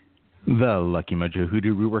 The Lucky Mojo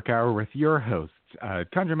Hoodoo Rootwork Hour with your hosts,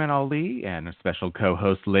 ConjureMan Ali and a special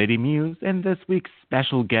co-host, Lady Muse, and this week's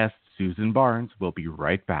special guest, Susan Barnes. Will be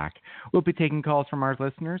right back. We'll be taking calls from our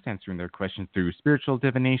listeners, answering their questions through spiritual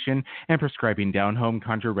divination, and prescribing down-home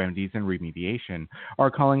conjure remedies and remediation. Our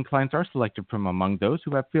calling clients are selected from among those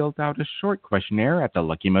who have filled out a short questionnaire at the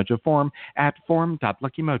Lucky Mojo Forum at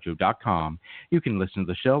forum.luckymojo.com. You can listen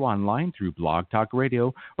to the show online through Blog Talk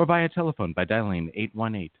Radio or via telephone by dialing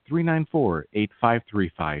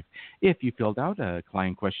 818-394-8535. If you filled out a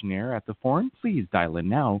client questionnaire at the forum, please dial in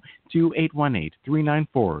now to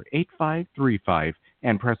 818-394-8535.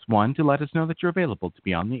 and press 1 to let us know that you're available to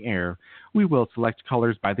be on the air. We will select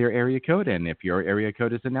callers by their area code, and if your area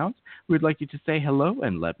code is announced, we'd like you to say hello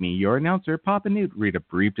and let me, your announcer, Papa Newt, read a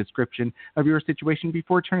brief description of your situation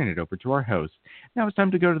before turning it over to our host. Now it's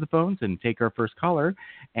time to go to the phones and take our first caller,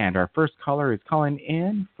 and our first caller is calling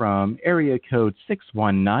in from area code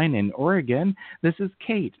 619 in Oregon. This is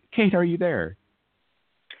Kate. Kate, are you there?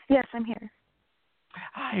 Yes, I'm here.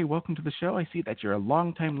 Hi, welcome to the show. I see that you're a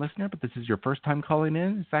long-time listener, but this is your first time calling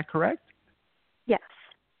in. Is that correct? Yes.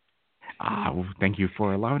 Well, thank you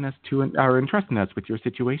for allowing us to, or entrusting us with your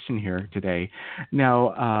situation here today.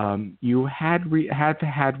 Now, you had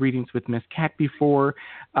readings with Miss Cat before,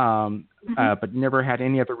 but never had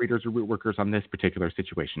any other readers or root workers on this particular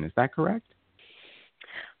situation. Is that correct?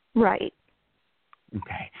 Right.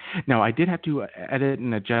 Okay. Now, I did have to edit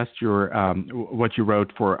and adjust your what you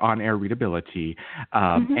wrote for on-air readability.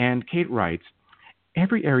 And Kate writes,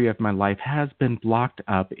 every area of my life has been blocked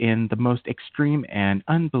up in the most extreme and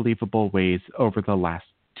unbelievable ways over the last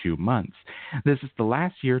 2 months. This is the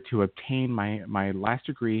last year to obtain my last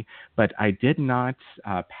degree, but I did not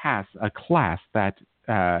pass a class that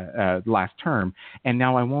last term, and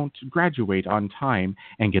now I won't graduate on time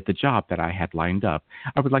and get the job that I had lined up.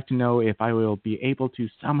 I would like to know if I will be able to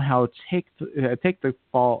somehow take the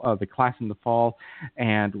class in the fall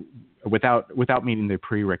and without meeting the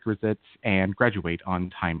prerequisites and graduate on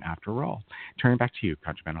time after all. Turning back to you,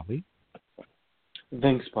 ConjureMan Ali.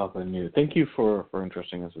 Thanks, Papa Newt. Thank you for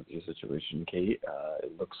entrusting us with your situation, Kate.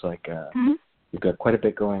 It looks like you've got quite a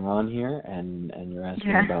bit going on here, and you're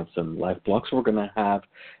asking about some life blocks. We're gonna have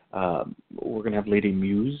Lady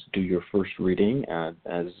Muse do your first reading,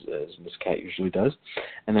 as Miss Cat usually does,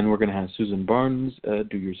 and then we're gonna have Susan Barnes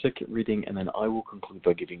do your second reading, and then I will conclude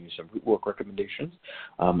by giving you some root work recommendations.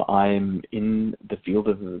 I'm in the field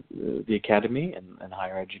of the academy and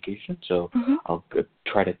higher education, so I'll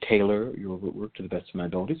try to tailor your root work to the best of my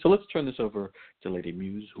ability. So let's turn this over to Lady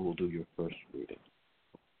Muse, who will do your first reading.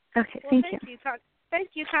 Okay, thank you. Thank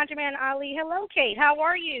you, ConjureMan Ali. Hello, Kate. How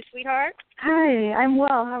are you, sweetheart? Hi, I'm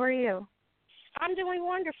well. How are you? I'm doing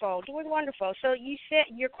wonderful, So you said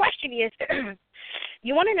your question is,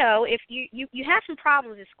 you want to know if you have some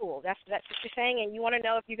problems at school. That's what you're saying, and you want to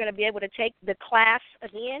know if you're going to be able to take the class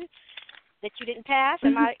again that you didn't pass.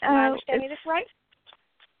 Am I understanding this right?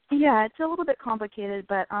 Yeah, it's a little bit complicated,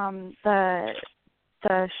 but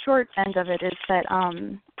the short end of it is that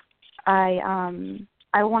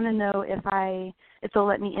I want to know if they'll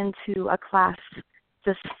let me into a class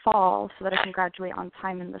this fall so that I can graduate on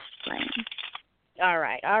time in the spring. All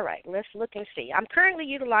right. Let's look and see. I'm currently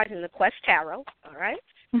utilizing the Quest Tarot. All right.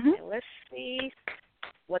 And let's see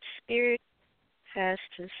what Spirit has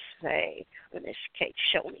to say. Miss Kate,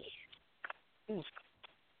 show me.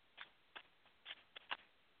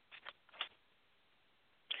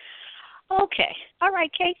 Okay. All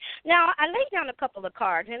right, Kate. Now, I laid down a couple of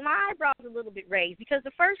cards, and my eyebrows are a little bit raised because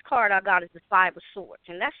the first card I got is the Five of Swords,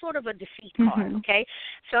 and that's sort of a defeat card, okay?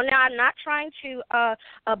 So now I'm not trying to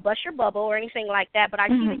bust your bubble or anything like that, but I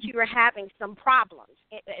see that you are having some problems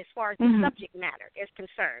as far as the subject matter is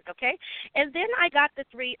concerned, okay? And then I got the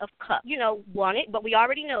Three of Cups. You know, won it, but we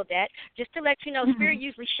already know that. Just to let you know, Spirit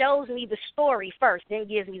usually shows me the story first, then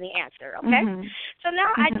gives me the answer, okay? So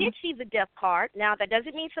now I did see the Death card. Now, that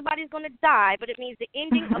doesn't mean somebody's going to die, but it means the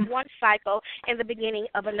ending of one cycle and the beginning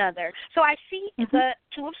of another. So I see the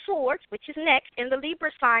Two of Swords, which is next, and the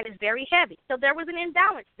Libra sign is very heavy. So there was an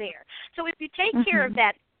imbalance there. So if you take care of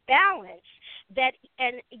that balance,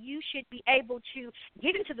 and you should be able to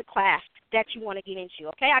get into the class that you want to get into,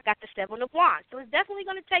 okay? I got the Seven of Wands. So it's definitely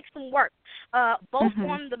going to take some work, both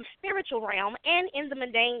on the spiritual realm and in the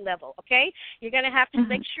mundane level, okay? You're going to have to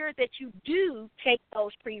make sure that you do take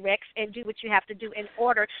those prereqs and do what you have to do in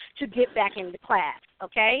order to get back into class,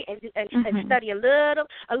 okay? And study a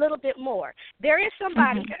little bit more. There is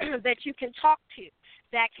somebody that you can talk to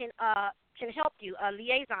that can help you, a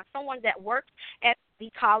liaison, someone that works at the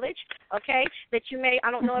college, okay, that you may, I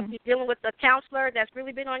don't know if you're dealing with a counselor that's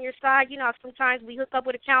really been on your side. You know, sometimes we hook up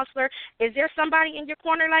with a counselor. Is there somebody in your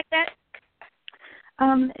corner like that?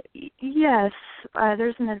 Yes,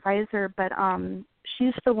 there's an advisor, but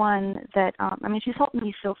she's the one that, she's helped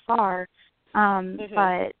me so far,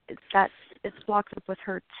 but it's blocked up with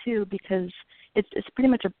her too because it's pretty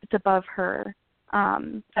much it's above her.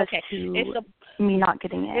 As to me not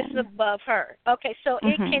getting in. It's above her. Okay, so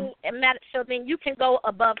it can matter. So then you can go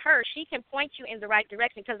above her. She can point you in the right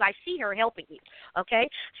direction because I see her helping you. Okay,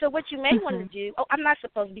 so what you may want to do. Oh, I'm not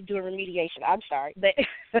supposed to be doing remediation. I'm sorry, but it's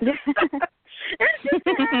just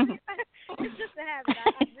a habit. It's just a habit.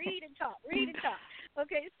 I read and talk.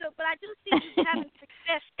 Okay, so but I do see you having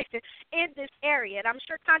success in this area, and I'm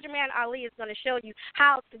ConjureMan Ali is going to show you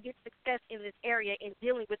how to get success in this area in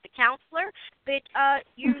dealing with the counselor that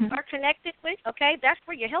you are connected with, okay? That's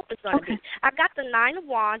where your help is going to be. I've got the 9 of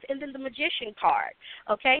Wands and then the Magician card,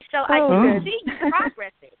 okay? So I see you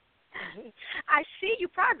progressing. I see you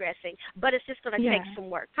progressing, but it's just going to take some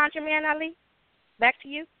work. ConjureMan Ali, back to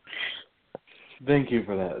you. Thank you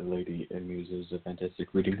for that, Lady Muse. It was a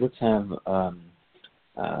fantastic reading. Let's have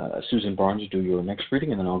Susan Barnes do your next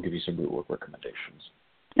reading, and then I'll give you some rootwork recommendations.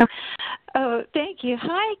 Oh, thank you.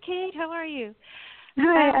 Hi, Kate. How are you?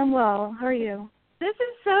 Hi, I'm well. How are you? This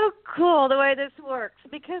is so cool the way this works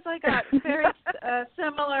because I got very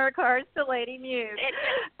similar cards to Lady Muse.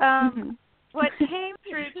 What came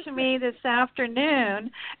through to me this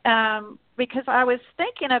afternoon, because I was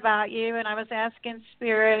thinking about you and I was asking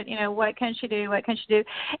Spirit, what can she do,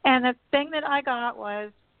 and the thing that I got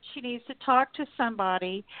was she needs to talk to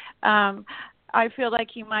somebody. I feel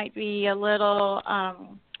like you might be a little,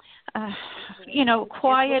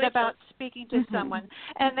 quiet about speaking to someone.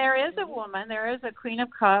 And there is a woman, there is a Queen of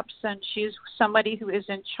Cups, and she's somebody who is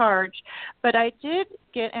in charge. But I did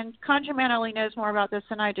get, and ConjureMan Ali knows more about this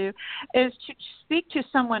than I do, is to speak to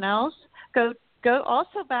someone else. Go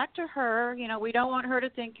also back to her. We don't want her to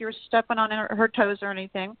think you're stepping on her toes or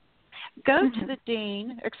anything. Go to the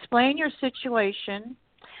dean, explain your situation.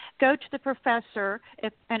 Go to the professor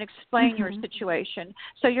and explain your situation.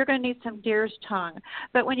 So you're going to need some deer's tongue.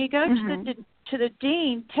 But when you go to the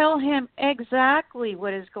dean, tell him exactly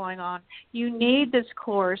what is going on. You need this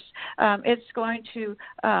course. It's going to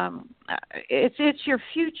it's your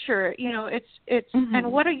future.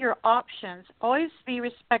 And what are your options? Always be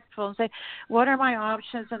respectful and say, what are my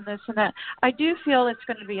options and this and that. I do feel it's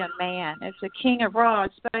going to be a man. It's a King of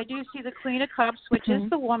Rods, but I do see the Queen of Cups, which is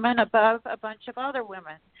the woman above a bunch of other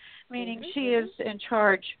women. Meaning she is in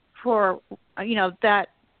charge for, that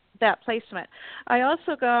placement. I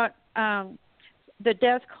also got the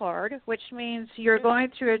Death card, which means you're going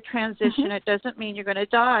through a transition. It doesn't mean you're going to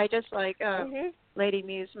die, just like Lady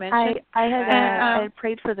Muse mentioned. I had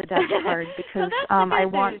prayed for the Death card because I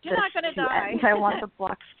want this to end. I want the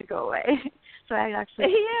blocks to go away. So I actually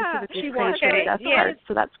prayed for the Death card,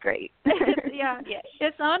 so that's great.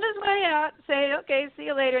 It's on his way out. Say, okay, see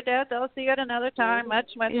you later, Death. I'll see you at another time, much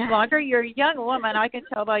longer. You're a young woman, I can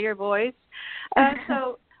tell by your voice.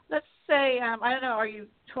 So let's say, I don't know, are you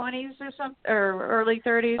 20s or something, or early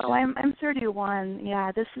 30s? Oh, I'm 31.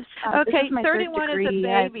 Yeah, this is okay. This is my 31 first degree. Is a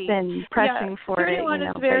baby. I've been pressing for 31 it.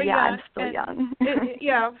 Is very young. I'm still young.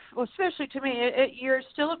 Well, especially to me, you're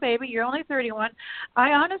still a baby. You're only 31.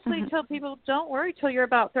 I honestly tell people, don't worry till you're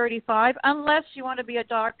about 35, unless you want to be a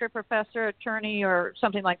doctor, professor, attorney, or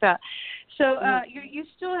something like that. So you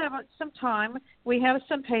still have some time. We have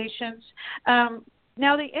some patience.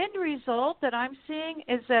 Now, the end result that I'm seeing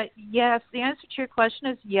is that, yes, the answer to your question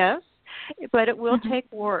is yes, but it will take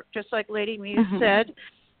work, just like Lady Muse said.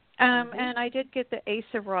 And I did get the Ace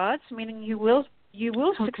of Rods, meaning you will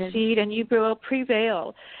succeed and you will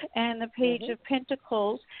prevail. And the Page of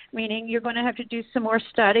Pentacles, meaning you're going to have to do some more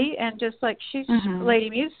study. And just like Lady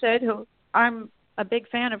Muse said, who I'm a big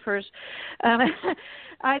fan of hers,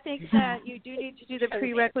 I think that you do need to do the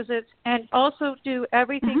prerequisites and also do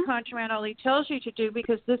everything ConjureMan Ali tells you to do,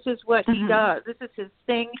 because this is what he does. This is his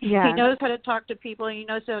thing. Yeah. He knows how to talk to people, and he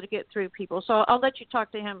knows how to get through people. So I'll let you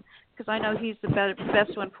talk to him, because I know he's the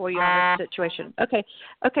best one for you in this situation. Okay,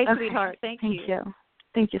 sweetheart. Thank you.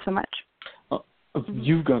 Thank you so much.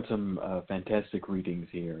 You've got some fantastic readings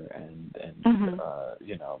here, and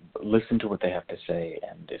listen to what they have to say.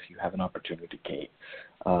 And if you have an opportunity, Kate,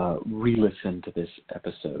 re-listen to this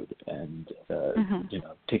episode and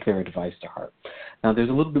take their advice to heart. Now, there's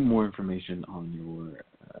a little bit more information on your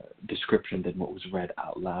description than what was read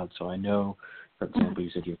out loud. So I know, for example, you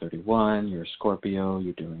said you're 31, you're a Scorpio,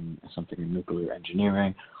 you're doing something in nuclear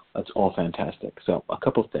engineering. That's all fantastic. So a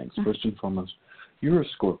couple of things. First and foremost, you're a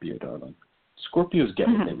Scorpio, darling. Scorpios get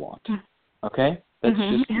what they want, okay? That's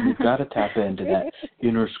just, you've got to tap into that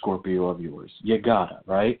inner Scorpio of yours. You gotta,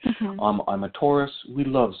 right? I'm a Taurus. We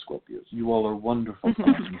love Scorpios. You all are wonderful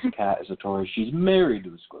friends. Miss Cat is a Taurus. She's married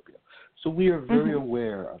to a Scorpio. So we are very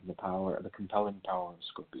aware of the power, the compelling power of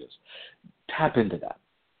Scorpios. Tap into that.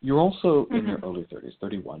 You're also in your early 30s,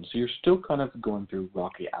 31, so you're still kind of going through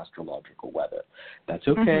rocky astrological weather. That's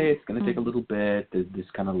okay. It's going to take a little bit. This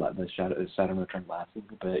kind of the Saturn return lasts a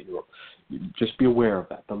little bit. You just be aware of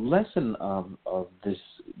that. The lesson of this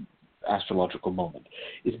astrological moment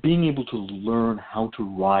is being able to learn how to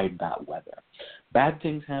ride that weather. Bad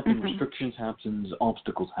things happen, restrictions happen,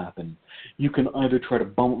 obstacles happen. You can either try to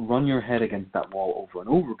run your head against that wall over and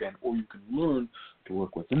over again, or you can learn to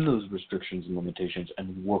work within those restrictions and limitations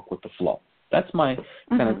and work with the flow. That's my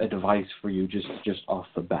kind of advice for you just off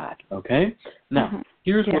the bat, okay? Now,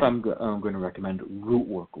 here's what I'm going to recommend root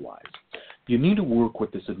work-wise. You need to work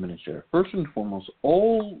with this administrator. First and foremost,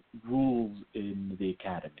 all rules in the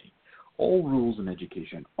academy, all rules in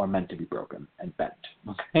education are meant to be broken and bent,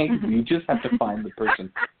 okay? You just have to find the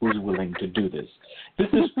person who's willing to do this. This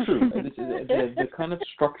is true. This is the kind of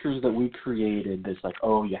structures that we created, this like,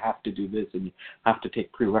 oh, you have to do this and you have to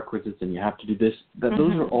take prerequisites and you have to do this, that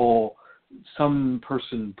those are all some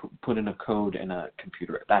person put in a code in a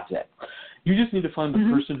computer. That's it. You just need to find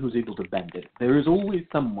the person who's able to bend it. There is always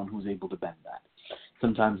someone who's able to bend that.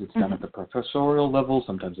 Sometimes it's done at the professorial level.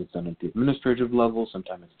 Sometimes it's done at the administrative level.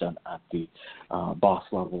 Sometimes it's done at the boss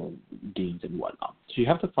level, deans and whatnot. So you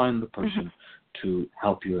have to find the person to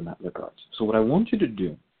help you in that regard. So what I want you to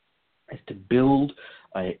do is to build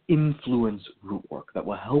an influence root work that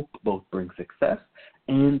will help both bring success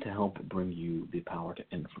and to help bring you the power to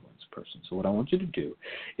influence person. So what I want you to do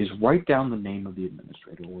is write down the name of the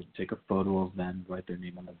administrator, or take a photo of them, write their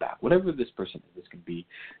name on the back. Whatever this person is, this can be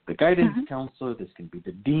the guidance counselor, this can be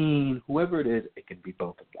the dean, whoever it is, it can be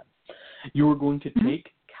both of them. You are going to take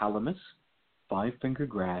calamus, five-finger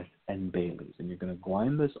grass, and bay leaves, and you're going to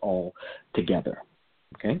grind this all together.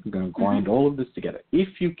 Okay? You're going to grind all of this together. If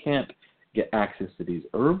you can't get access to these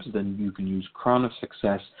herbs, then you can use crown of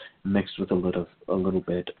success mixed with a little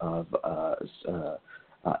bit of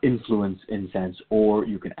influence incense, or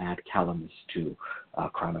you can add calamus to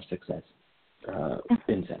crown of success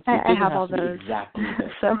incense. I have all those. Exactly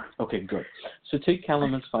so. Okay, good. So take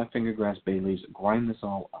calamus, five-finger grass, bay leaves, grind this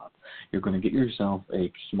all up. You're going to get yourself a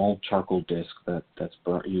small charcoal disc that's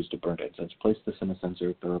used to burn incense. Place this in a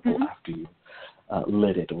censer thurible after you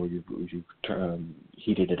lit it, or you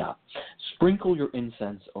heated it up. Sprinkle your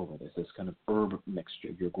incense over this kind of herb mixture.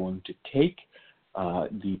 You're going to take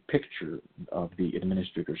the picture of the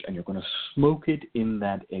administrators, and you're going to smoke it in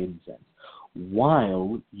that incense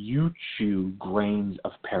while you chew grains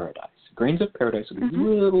of paradise. Grains of paradise are these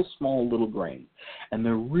little grains, and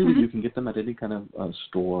they're really, you can get them at any kind of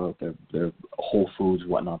store. They're Whole Foods,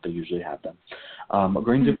 whatnot, they usually have them.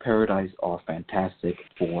 Grains of paradise are fantastic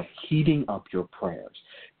for heating up your prayers,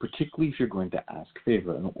 particularly if you're going to ask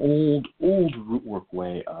favor. An old root work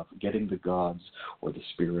way of getting the gods or the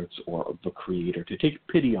spirits or the creator to take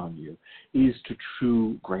pity on you is to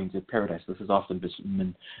chew grains of paradise. This has often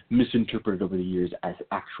been misinterpreted over the years as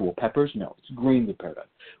actual peppers. No, it's grains of paradise,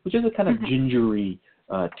 which is a kind of gingery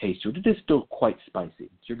taste to it. It is still quite spicy.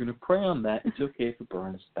 So you're going to pray on that. It's okay if it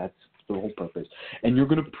burns. That's the whole purpose. And you're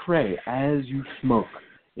going to pray as you smoke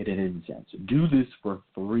it in incense. Do this for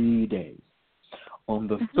 3 days. On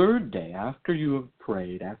the third day, after you have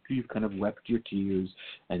prayed, after you've kind of wept your tears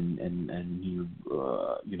and you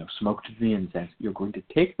smoked the incense, you're going to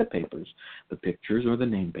take the papers, the pictures or the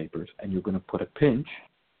name papers, and you're going to put a pinch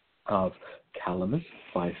of calamus,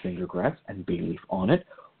 five-finger grass, and bay leaf on it.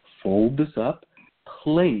 Fold this up,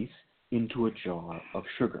 place into a jar of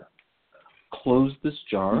sugar. Close this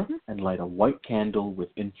jar and light a white candle with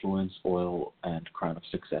influence oil and crown of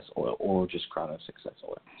success oil, or just crown of success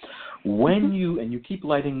oil. When you keep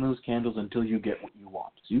lighting those candles until you get what you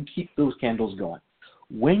want. So you keep those candles going.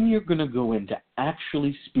 When you're going to go in to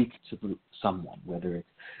actually speak to someone, whether it's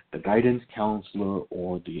the guidance counselor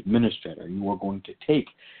or the administrator, you are going to take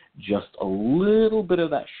just a little bit of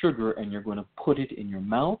that sugar and you're going to put it in your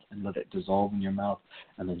mouth and let it dissolve in your mouth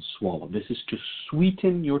and then swallow. This is to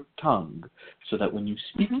sweeten your tongue so that when you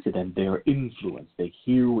speak to them, they are influenced. They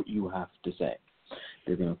hear what you have to say.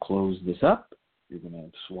 You're going to close this up. You're going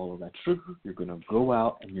to swallow that sugar. You're going to go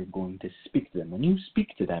out and you're going to speak to them. When you speak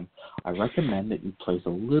to them, I recommend that you place a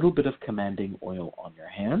little bit of commanding oil on your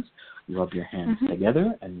hands. You rub your hands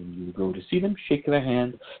together, and when you go to see them, shake their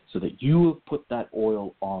hand so that you have put that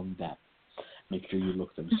oil on them. Make sure you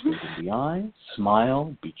look them straight in the eye,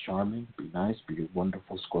 smile, be charming, be nice, be your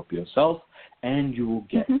wonderful Scorpio self, and you will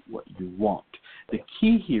get what you want. The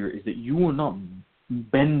key here is that you are not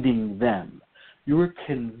bending them. You are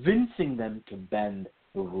convincing them to bend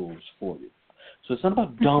the rules for you. So it's not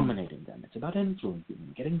about dominating them. It's about influencing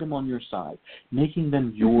them, getting them on your side, making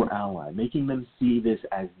them your ally, making them see this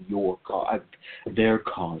as your cause, their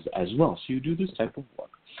cause as well. So you do this type of work,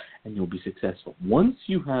 and you'll be successful. Once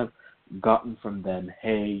you have gotten from them,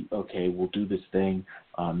 hey, okay, we'll do this thing,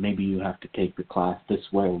 Maybe you have to take the class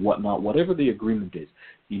this way or whatnot. Whatever the agreement is,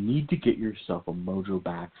 you need to get yourself a mojo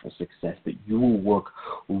bag for success that you will work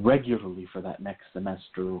regularly for that next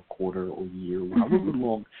semester or quarter or year, however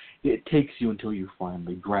long it takes you until you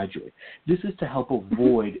finally graduate. This is to help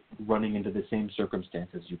avoid running into the same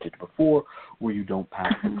circumstances you did before, where you don't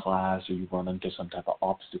pass the class or you run into some type of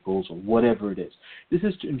obstacles or whatever it is. This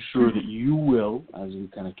is to ensure that you will, as we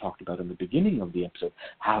kind of talked about in the beginning of the episode,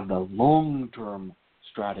 have the long-term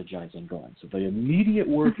strategizing going. So the immediate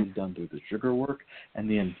work is done through the sugar work and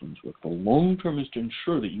the influence work. The long term is to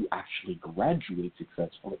ensure that you actually graduate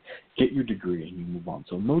successfully, get your degree, and you move on.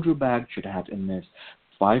 So Mojo Bag should have in this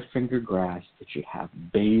 5-finger grass. It should have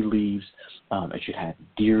bay leaves. It should have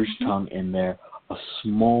deer's tongue in there, a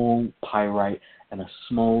small pyrite, and a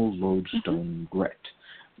small lodestone grit.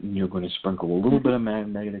 And you're going to sprinkle a little bit of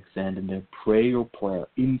magnetic sand in there, pray your prayer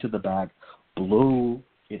into the bag, blow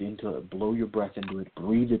your breath into it,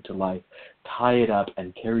 breathe it to life, tie it up,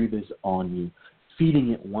 and carry this on you,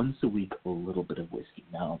 feeding it once a week a little bit of whiskey.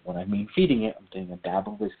 Now, when I mean feeding it, I'm taking a dab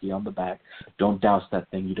of whiskey on the back. Don't douse that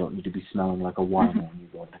thing. You don't need to be smelling like a wino when you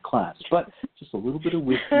go into class. But just a little bit of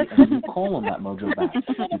whiskey, and you call on that Mojo Bag.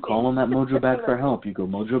 You call on that Mojo Bag for help. You go,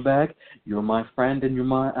 Mojo Bag, you're my friend and you're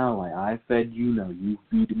my ally. I fed you, now you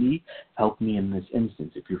feed me. Help me in this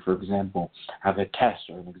instance. If you, for example, have a test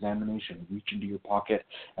or an examination, reach into your pocket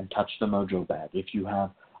and touch the Mojo Bag. If you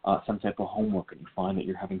have some type of homework and you find that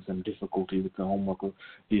you're having some difficulty with the homework or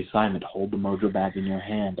the assignment, hold the Mojo Bag in your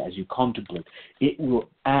hand as you contemplate. It will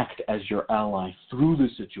act as your ally through the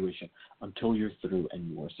situation until you're through and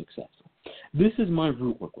you are successful. This is my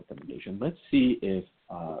root work recommendation. Let's see if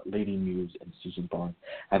Lady Muse and Susan Barnes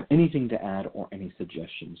have anything to add or any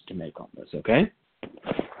suggestions to make on this, okay?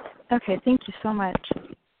 Okay, thank you so much.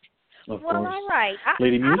 Of well, course. all right.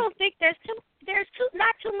 Lady Muse? I don't think there's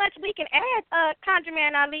not too much we can add,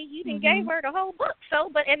 ConjureMan Ali. You done gave her the whole book,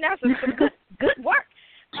 and that's some good work.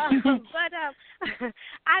 But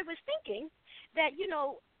I was thinking that,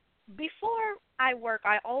 before I work,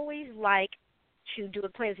 I always like to do a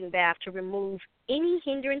cleansing bath to remove any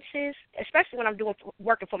hindrances, especially when I'm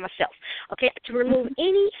working for myself, okay, to remove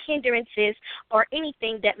any hindrances or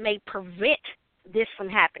anything that may prevent this from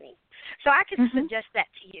happening. So I could suggest that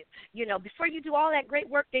to you. Before you do all that great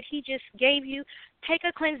work that he just gave you, take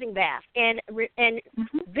a cleansing bath and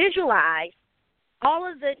visualize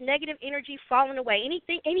all of the negative energy falling away.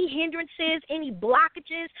 Any hindrances, any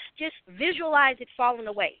blockages, just visualize it falling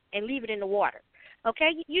away and leave it in the water.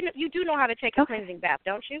 Okay? You do know how to take a cleansing bath,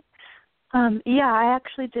 don't you? Yeah, I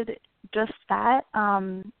actually did just that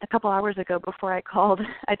a couple hours ago before I called.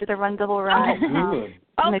 I did a run double run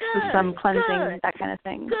mixed with some cleansing, that kind of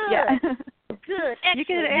thing. Good. Yeah. Good. Excellent. You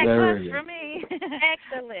get an excellent for me.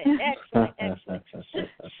 Excellent.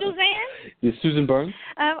 Suzanne? Yes, Susan Barnes?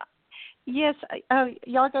 Yes,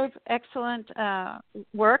 y'all gave excellent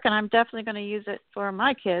work, and I'm definitely going to use it for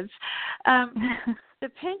my kids. The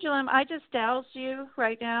pendulum, I just doused you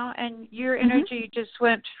right now, and your energy just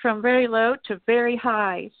went from very low to very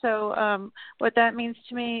high. So what that means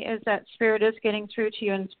to me is that Spirit is getting through to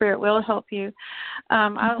you, and Spirit will help you.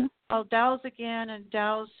 I'll douse again and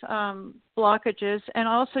douse blockages, and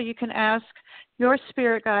also you can ask your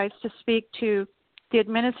spirit guides to speak to the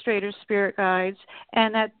administrator's spirit guides,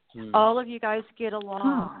 and that all of you guys get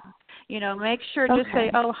along. Make sure just say,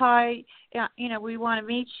 "Oh, hi, we want to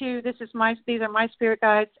meet you. These are my spirit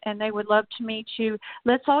guides, and they would love to meet you.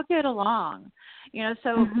 Let's all get along."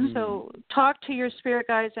 So talk to your spirit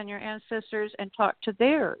guides and your ancestors, and talk to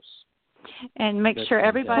theirs, and make sure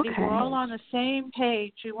everybody's all on the same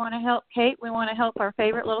page. We want to help Kate. We want to help our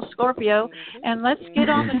favorite little Scorpio, and let's get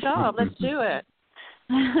on the job. Let's do it.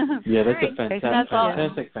 Yeah, that's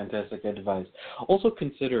a fantastic advice. Also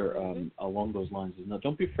consider along those lines,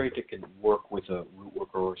 don't be afraid to work with a root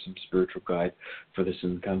worker or some spiritual guide for this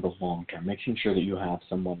in kind of the long term, making sure that you have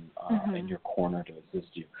someone in your corner to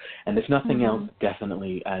assist you. And if nothing else,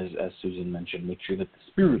 definitely, as Susan mentioned, make sure that the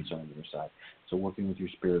spirits are on your side. So working with your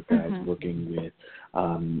spirit guides, working with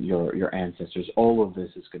your ancestors, all of this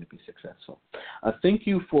is going to be successful. Thank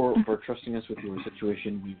you for trusting us with your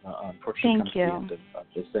situation. We've unfortunately come to the end of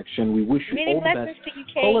this section. We wish you all the best. To you,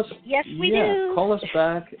 Kate. Yes, we do. Call us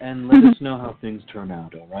back and let us know how things turn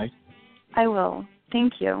out, all right? I will.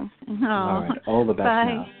 Thank you. All right. All the best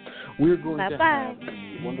now. We're going to Bye-bye. have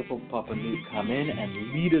the wonderful Papa Newt come in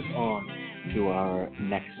and lead us on to our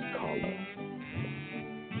next caller.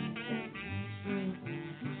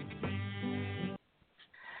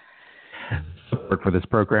 Support for this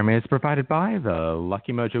program is provided by the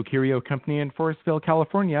Lucky Mojo Curio Company in Forestville,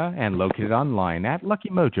 California, and located online at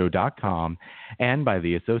luckymojo.com, and by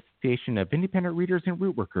the Association of Independent Readers and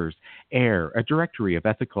Rootworkers, AIRR, a directory of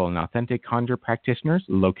ethical and authentic conjure practitioners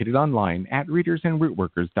located online at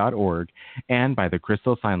readersandrootworkers.org, and by the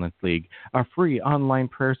Crystal Silence League, a free online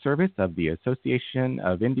prayer service of the Association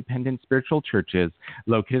of Independent Spiritual Churches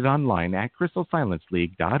located online at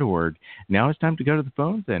crystalsilenceleague.org. Now it's time to go to the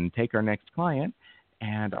phones and take our next client.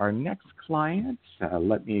 And our next client,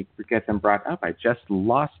 let me get them brought up. I just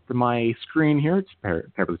lost my screen here. It's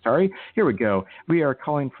terribly sorry. Here we go. We are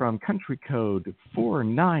calling from country code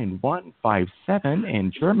 49157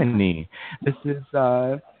 in Germany. This is,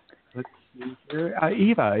 let's see here,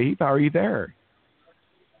 Eva. Eva, are you there?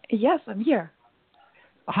 Yes, I'm here.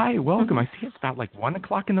 Hi, welcome. I see it's about like 1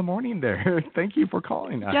 o'clock in the morning there. Thank you for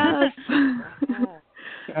calling us. Yes.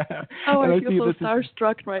 Oh, I feel so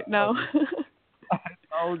starstruck right now.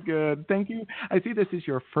 Oh, good. Thank you. I see this is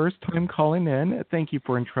your first time calling in. Thank you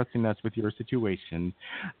for entrusting us with your situation.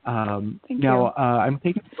 Thank now, you. I'm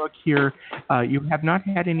taking a look here. You have not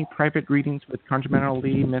had any private readings with ConjureMan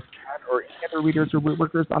Ali, Miss Cat, or any other readers or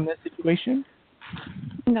rootworkers on this situation?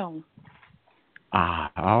 No.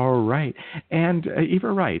 All right. And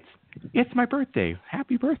Eva writes, it's my birthday.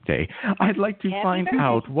 Happy birthday. I'd like to find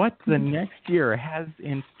out what the next year has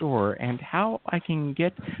in store and how I can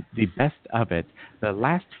get the best of it. The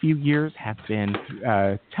last few years have been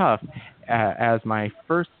tough as my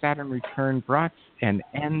first Saturn return brought an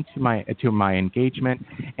end to my engagement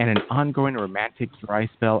and an ongoing romantic dry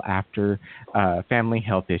spell after family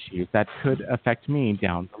health issues that could affect me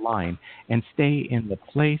down the line and stay in the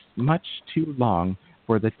place much too long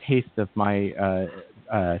for the taste of my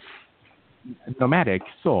nomadic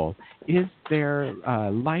soul. Is there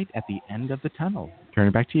light at the end of the tunnel? Turn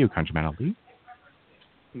it back to you, ConjureMan Ali.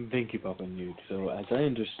 Thank you, Papa Nude. So as I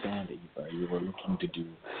understand it, you were looking to do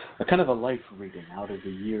a kind of a life reading. How does a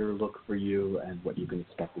year look for you and what you can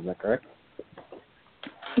expect? Is that correct?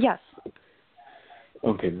 Yes.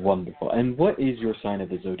 Okay, wonderful. And what is your sign of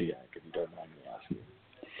the zodiac, if you don't mind me asking?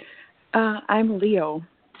 I'm Leo.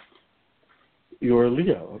 You're a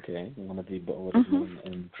Leo, okay. One of the, what is known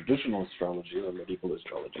in traditional astrology or medieval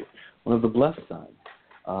astrology, one of the blessed signs.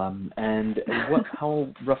 And how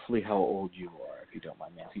old you are, if you don't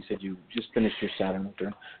mind me asking? You said you just finished your Saturn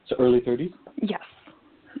return, so early 30s? Yes.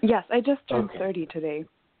 Yes, I just turned 30 today.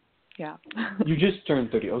 Yeah. You just turned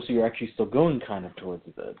 30. Oh, so you're actually still going kind of towards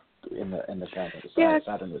in the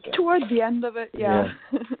Saturn return. Toward the end of it, yeah.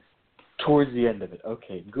 Towards the end of it.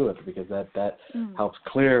 Okay, good, because that helps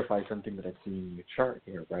clarify something that I've seen in your chart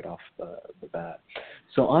here right off the bat.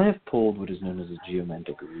 So I have pulled what is known as a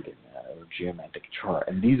geomantic reading, or geomantic chart,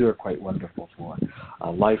 and these are quite wonderful for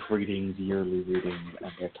life readings, yearly readings,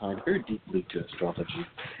 and they're tied very deeply to astrology.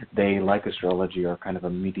 They, like astrology, are kind of a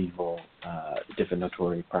medieval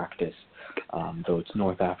divinatory practice, though it's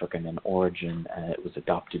North African in origin, and it was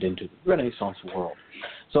adopted into the Renaissance world.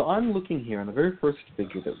 So I'm looking here, and the very first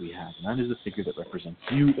figure that we have, and that is a figure that represents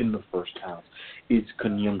you in the first house, is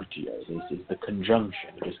conjunctio. This is the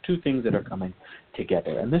conjunction. It is two things that are coming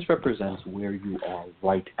together, and this represents where you are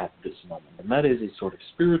right at this moment, and that is a sort of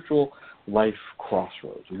spiritual life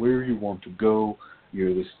crossroads, where you want to go.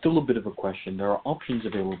 There's still a bit of a question. There are options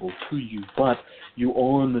available to you, but you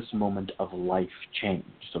are in this moment of life change.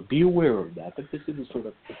 So be aware of that this is a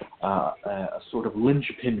sort of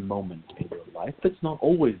linchpin moment in your life. That's not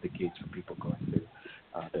always the case for people going through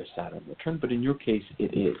their Saturn return, but in your case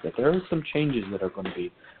it is. That there are some changes that are going to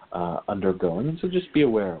be undergoing, and so just be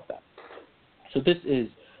aware of that. So this is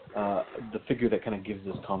the figure that kind of gives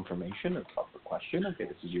us confirmation of the question. Okay,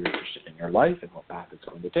 this is you're interested in your life and what path it's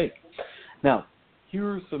going to take. Now, here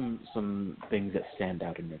are some things that stand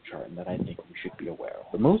out in your chart and that I think you should be aware of.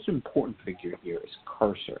 The most important figure here is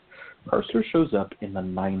Cursor. Cursor shows up in the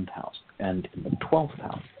 9th house and in the 12th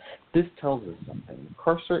house. This tells us something.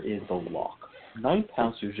 Cursor is the lock. 9th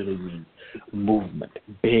house usually means movement,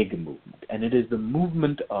 big movement, and it is the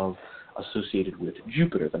movement associated with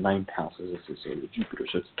Jupiter. The 9th house is associated with Jupiter,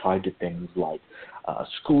 so it's tied to things like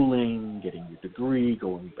schooling, getting your degree,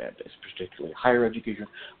 going particularly higher education,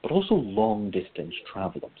 but also long-distance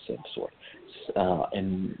travel of some sort.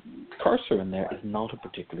 And Cursor in there is not a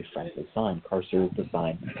particularly friendly sign. Cursor is the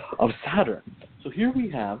sign of Saturn. So here we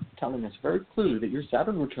have telling us very clearly that your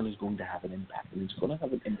Saturn return is going to have an impact, and it's going to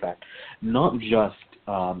have an impact not just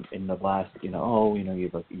in the last, you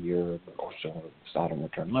have like a year or so of Saturn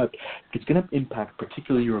return left. It's going to impact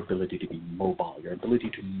particularly your ability to be mobile, your ability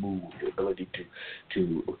to move, your ability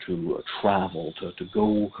to travel, to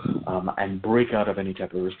go and break out of any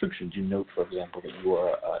type of restrictions. You note, for example, that you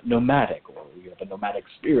are nomadic, or you have a nomadic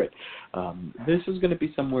spirit, this is going to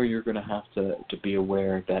be somewhere you're going to have to be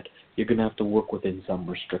aware that you're going to have to work within some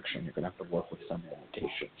restriction. You're going to have to work with some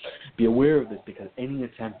limitation. Be aware of this because any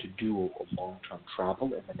attempt to do a long-term travel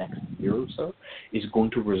in the next year or so is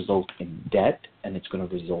going to result in debt, and it's going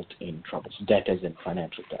to result in troubles. Debt as in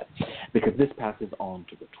financial debt, because this passes on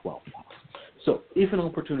to the 12th house. So if an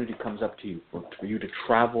opportunity comes up to you for you to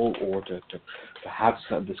travel or to have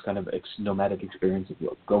this kind of nomadic experience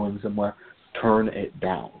of going somewhere, turn it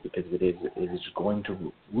down, because it is going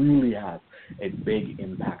to really have a big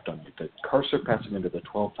impact on you. The cursor passing into the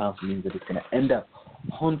 12th house means that it's going to end up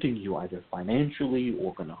haunting you either financially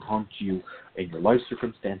or going to haunt you in your life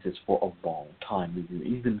circumstances for a long time,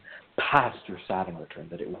 even past your Saturn return,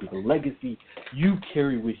 that it will be the legacy you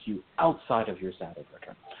carry with you outside of your Saturn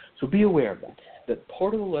return. So be aware of that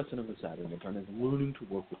part of the lesson of the Saturn return is learning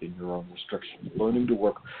to work within your own restrictions, learning to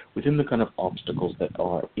work within the kind of obstacles that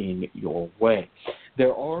are in your way.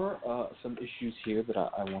 There are some issues here that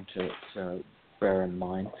I want to bear in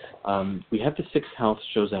mind. We have the 6th house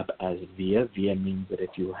shows up as via. Via means that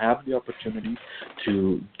if you have the opportunity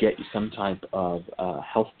to get some type of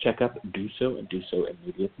health checkup, do so, and do so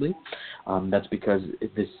immediately. That's because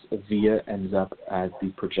this via ends up as the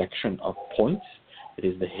projection of points. It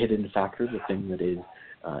is the hidden factor, the thing that is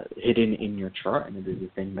hidden in your chart, and it is the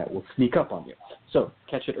thing that will sneak up on you. So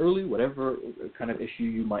catch it early, whatever kind of issue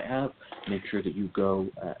you might have. Make sure that you go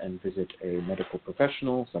and visit a medical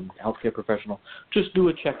professional, some healthcare professional. Just do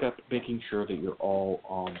a checkup, making sure that you're all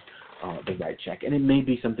on the right check. And it may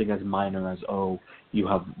be something as minor as, you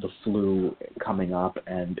have the flu coming up,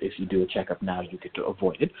 and if you do a checkup now, you get to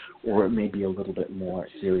avoid it. Or it may be a little bit more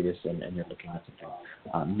serious, and you're looking at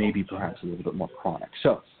something maybe perhaps a little bit more chronic.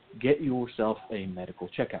 So get yourself a medical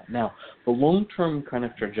checkup. Now, the long-term kind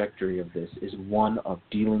of trajectory of this is one of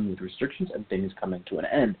dealing with restrictions and things coming to an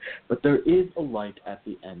end. But there is a light at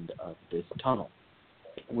the end of this tunnel.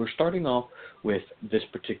 We're starting off with this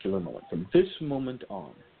particular moment. From this moment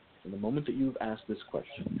on, from the moment that you've asked this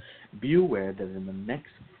question, be aware that in the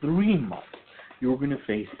next 3 months, you're going to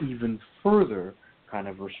face even further kind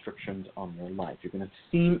of restrictions on your life. It's going to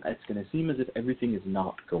seem as if everything is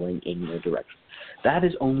not going in your direction. That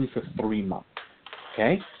is only for 3 months.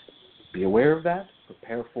 Okay? Be aware of that.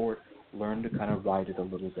 Prepare for it. Learn to kind of ride it a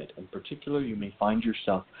little bit. In particular, you may find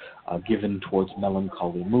yourself given towards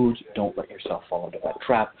melancholy moods. Don't let yourself fall into that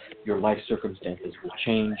trap. Your life circumstances will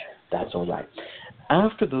change. That's all right.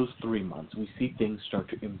 After those 3 months, we see things start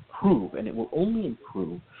to improve, and it will only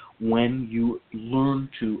improve when you learn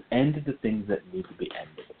to end the things that need to be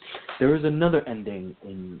ended. There is another ending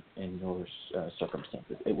in your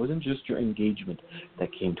circumstances. It wasn't just your engagement that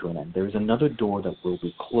came to an end. There is another door that will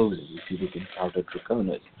be closing. You see this in Calda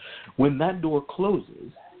Draconis. When that door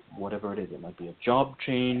closes, whatever it is, it might be a job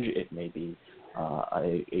change, it may be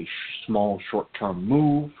a small short-term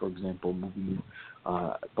move, for example, moving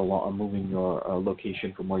your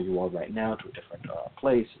location from where you are right now to a different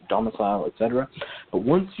place, domicile, etc. But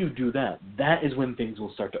once you do that, that is when things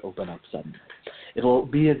will start to open up suddenly. It'll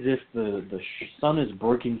be as if the sun is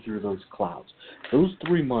breaking through those clouds. Those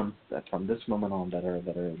 3 months that from this moment on that are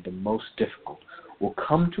the most difficult will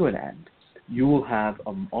come to an end. You will have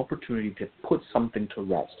an opportunity to put something to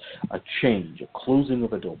rest, a change, a closing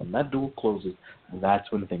of a door. When that door closes,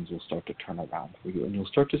 that's when things will start to turn around for you. And you'll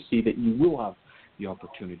start to see that you will have the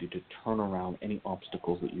opportunity to turn around any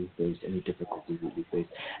obstacles that you face, any difficulties that you face,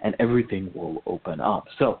 and everything will open up.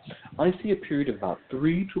 So I see a period of about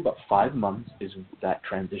 3 to about 5 months is that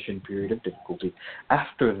transition period of difficulty.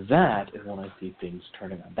 After that is when I see things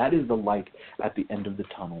turning on. That is the light at the end of the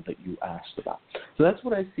tunnel that you asked about. So that's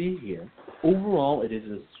what I see here. Overall, it is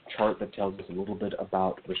a chart that tells us a little bit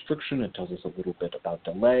about restriction. It tells us a little bit about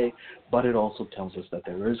delay, but it also tells us that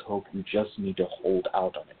there is hope. You just need to hold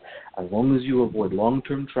out on it. As long as you avoid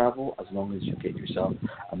long-term travel, as long as you get yourself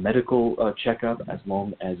a medical checkup, as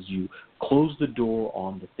long as you close the door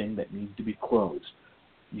on the thing that needs to be closed,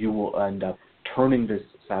 you will end up turning this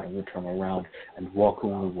Saturn return around and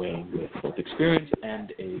walking away with both experience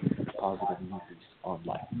and a positive new lease on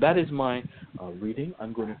life. That is my reading.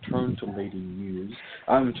 I'm going to turn to Lady Muse.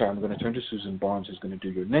 I'm going to turn to Susan Barnes, who's going to do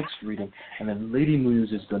your next reading, and then Lady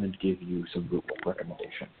Muse is going to give you some rootwork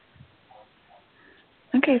recommendation.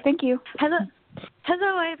 Okay, thank you. Hello,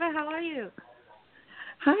 Ava. How are you?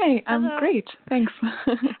 Hi, I'm great. Thanks.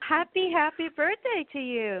 Happy birthday to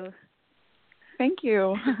you. Thank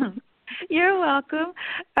you. You're welcome.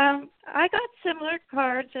 I got similar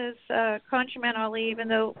cards as ConjureMan Ali, even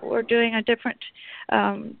though we're doing a different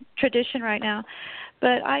tradition right now.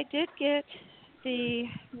 But I did get the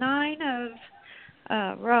 9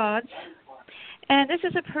 of rods, And this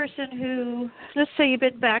is a person who, let's say you've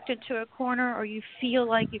been backed into a corner, or you feel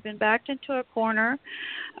like you've been backed into a corner.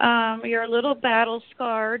 You're a little battle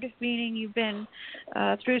scarred, meaning you've been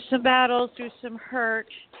through some battles, through some hurt.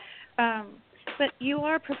 But you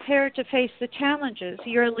are prepared to face the challenges.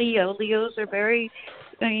 You're a Leo. Leos are very,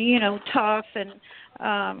 tough and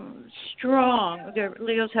strong.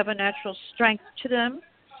 Leos have a natural strength to them.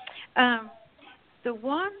 The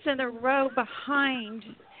ones in the row behind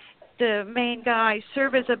the main guy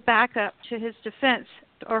serve as a backup to his defense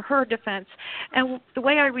or her defense. And the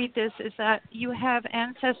way I read this is that you have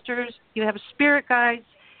ancestors, you have spirit guides,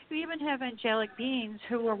 you even have angelic beings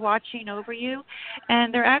who are watching over you,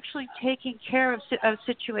 and they're actually taking care of a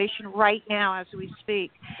situation right now as we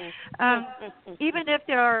speak. Even if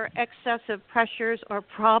there are excessive pressures or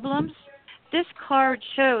problems, this card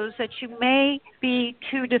shows that you may be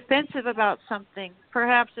too defensive about something.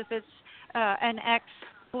 Perhaps if it's an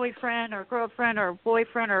ex-boyfriend or girlfriend or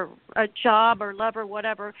boyfriend or a job or lover,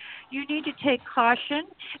 whatever, you need to take caution.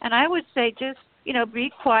 And I would say just,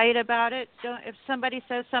 be quiet about it. If somebody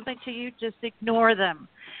says something to you, just ignore them.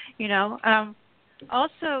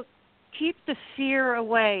 Also, keep the fear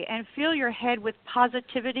away and fill your head with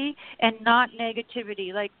positivity and not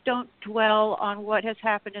negativity. Like, don't dwell on what has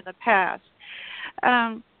happened in the past.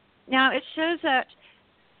 Now, it shows that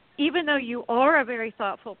even though you are a very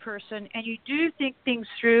thoughtful person and you do think things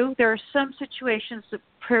through, there are some situations,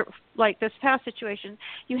 like this past situation,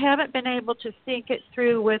 you haven't been able to think it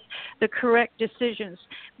through with the correct decisions.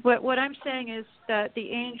 But what I'm saying is that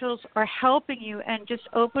the angels are helping you, and just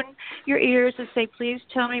open your ears and say, please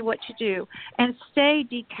tell me what to do, and stay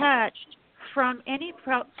detached from any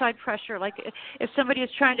outside pressure. Like if somebody is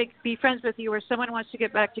trying to be friends with you, or someone wants to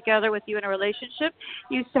get back together with you in a relationship,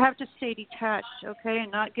 you have to stay detached, okay,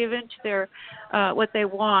 and not give in to their what they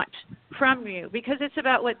want from you, because it's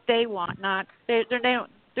about what they want, not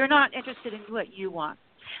they're not interested in what you want.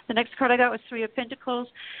 The next card I got was Three of Pentacles.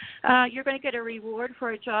 You're going to get a reward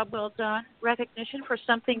for a job well done, recognition for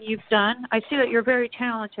something you've done. I see that you're very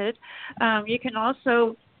talented. You can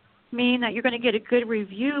also mean that you're going to get a good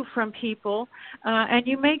review from people, and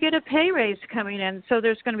you may get a pay raise coming in, so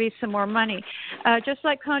there's going to be some more money. Just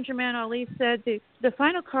like ConjureMan Ali said, the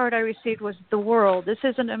final card I received was the World. This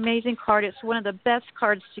is an amazing card. It's one of the best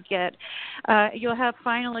cards to get. You'll have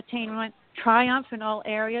final attainment, triumph in all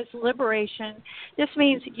areas, liberation. This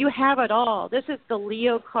means you have it all. This is the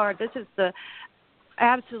Leo card. This is the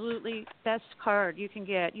absolutely best card you can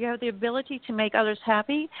get. You have the ability to make others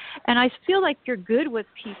happy, and I feel like you're good with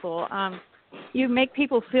people. You make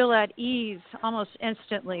people feel at ease almost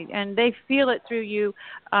instantly, and they feel it through you,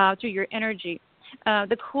 through your energy.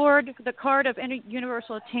 The card of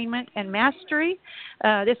universal attainment and mastery.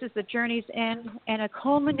 This is the journey's end and a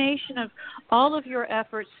culmination of all of your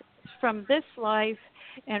efforts from this life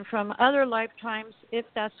and from other lifetimes, if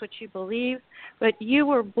that's what you believe. But you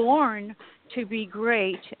were born to be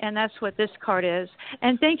great, and that's what this card is.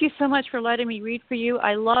 And thank you so much for letting me read for you.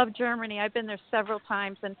 I love Germany. I've been there several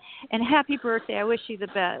times, and happy birthday. I wish you the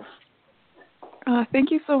best.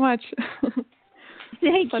 Thank you so much.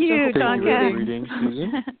 Thank you, Donka. Reading,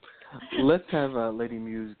 Susan. Let's have Lady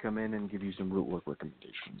Muse come in and give you some root work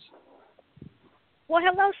recommendations. Well,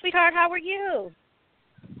 hello, sweetheart. How are you?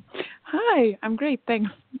 Hi, I'm great,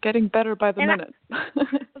 thanks. Getting better by the minute.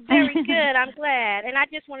 Very good, I'm glad. And I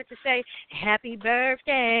just wanted to say happy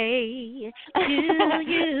birthday to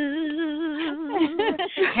you.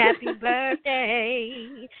 Happy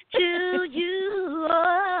birthday to you.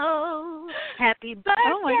 Oh, happy birthday.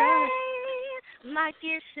 Oh my God. My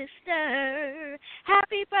dear sister,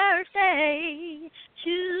 happy birthday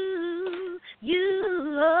to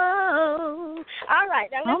you. All right,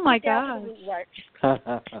 now let's get down to the work.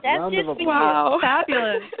 That's just for wow. You.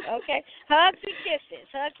 Fabulous. Okay, hugs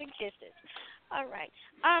and kisses. All right.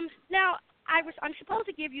 Now I'm supposed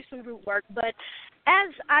to give you some root work, but as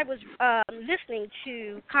I was listening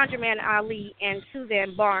to ConjureMan Ali and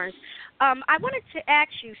Suzanne Barnes, I wanted to ask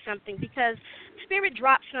you something, because Spirit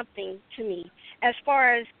dropped something to me as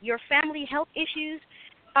far as your family health issues.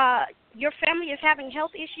 Your family is having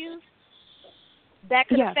health issues that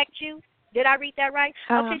could affect you. Did I read that right?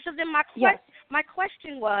 Okay, so then my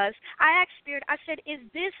question was, I asked Spirit, I said, is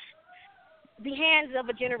this the hands of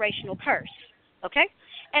a generational curse? Okay?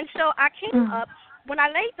 And so I came up, when I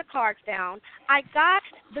laid the cards down, I got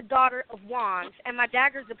the Daughter of Wands, and my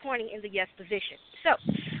daggers are pointing in the yes position. So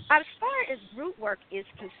as far as root work is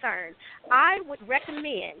concerned, I would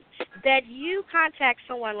recommend that you contact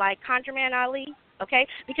someone like ConjureMan Ali, okay?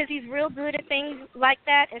 Because he's real good at things like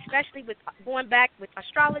that, especially with going back with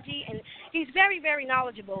astrology, and he's very, very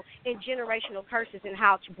knowledgeable in generational curses and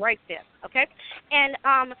how to break them, okay? And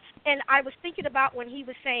I was thinking about when he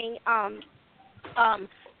was saying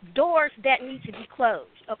doors that need to be closed,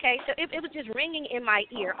 okay? So it was just ringing in my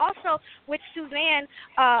ear. Also, with Suzanne,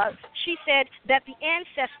 she said that the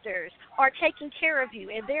ancestors are taking care of you,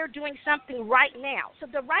 and they're doing something right now. So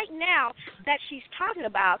the right now that she's talking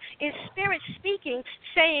about is spirit speaking,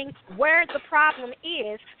 saying where the problem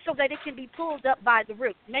is so that it can be pulled up by the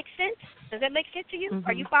root. Make sense? Does that make sense to you? Mm-hmm.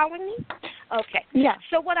 Are you following me? Okay. Yeah.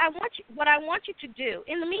 So what I want you to do,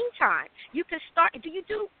 in the meantime, you can start. Do you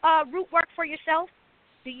do root work for yourself?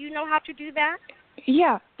 Do you know how to do that?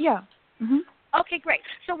 Yeah. Mm-hmm. Okay, great.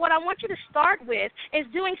 So what I want you to start with is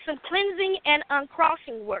doing some cleansing and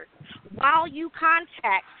uncrossing work while you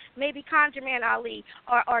contact maybe ConjureMan Ali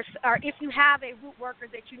or if you have a root worker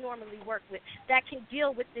that you normally work with that can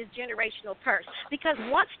deal with this generational curse. Because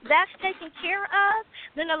once that's taken care of,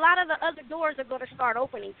 then a lot of the other doors are going to start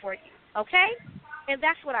opening for you, okay? And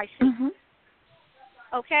that's what I see. Mm-hmm.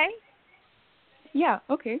 Okay? Yeah,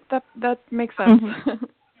 okay. That makes sense. Mm-hmm.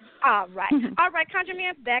 All right. All right,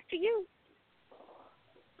 ConjureMan, back to you.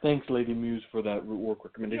 Thanks, Lady Muse, for that root work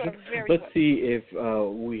recommendation. Let's see if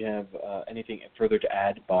we have anything further to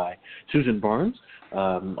add by Susan Barnes,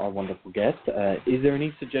 our wonderful guest. Is there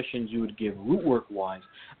any suggestions you would give root work-wise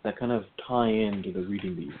that kind of tie into the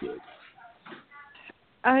reading that you gave?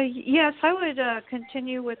 Yes, I would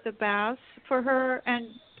continue with the baths for her. And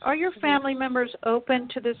are your family members open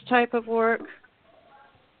to this type of work?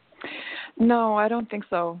 No, I don't think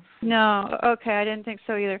so. No, okay, I didn't think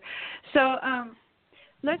so either. So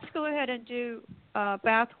let's go ahead and do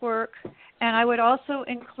bath work, and I would also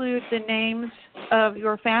include the names of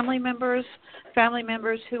your family members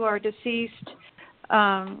who are deceased,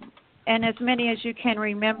 and as many as you can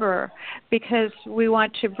remember, because we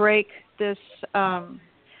want to break this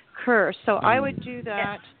curse. So I would do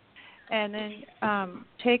that. And then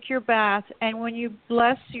take your bath, and when you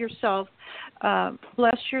bless yourself as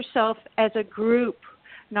a group,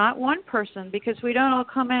 not one person, because we don't all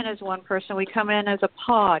come in as one person. We come in as a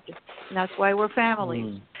pod, and that's why we're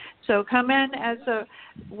families. So come in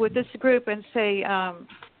with this group and say,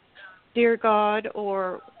 Dear God,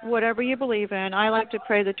 or whatever you believe in. I like to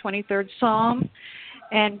pray the 23rd Psalm,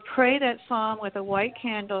 and pray that psalm with a white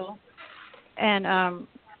candle. And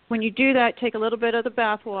when you do that, take a little bit of the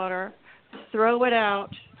bath water, throw it out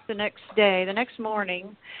the next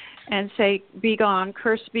morning, and say, be gone,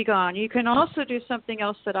 curse be gone. You can also do something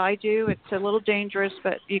else that I do. It's a little dangerous,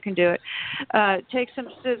 but you can do it. Take some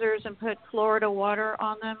scissors and put Florida water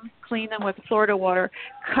on them, clean them with Florida water,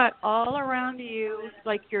 cut all around you,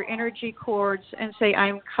 like your energy cords, and say,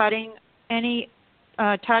 I'm cutting any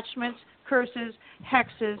attachments, curses,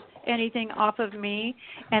 hexes, anything off of me,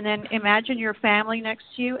 and then imagine your family next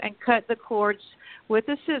to you and cut the cords with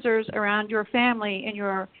the scissors around your family in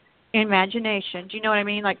your imagination. Do you know what I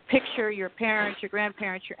mean? Like picture your parents, your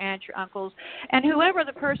grandparents, your aunts, your uncles, and whoever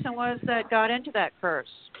the person was that got into that curse.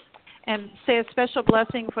 And say a special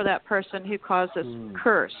blessing for that person who caused this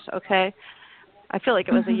curse, okay? I feel like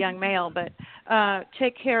it was a young male, but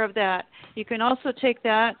take care of that. You can also take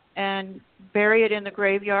that and bury it in the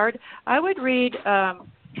graveyard. I would read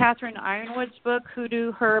Catherine Ironwood's book,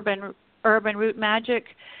 Hoodoo, Herb, and Root Magic,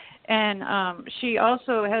 and she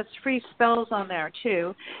also has free spells on there,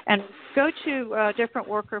 too. And go to a different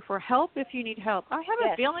worker for help if you need help. I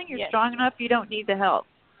have a feeling you're strong enough you don't need the help.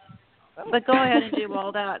 But go ahead and do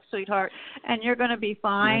all that, sweetheart, and you're going to be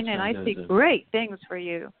fine, and I see great things for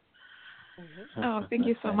you. Oh, thank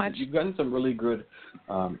you so much. You've gotten some really good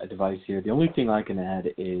advice here. The only thing I can add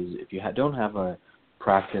is if you don't have a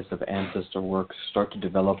practice of ancestor work, start to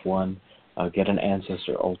develop one. Get an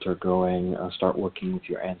ancestor altar going. Start working with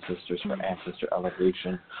your ancestors for ancestor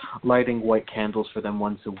elevation. Lighting white candles for them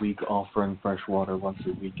once a week. Offering fresh water once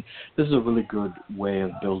a week. This is a really good way of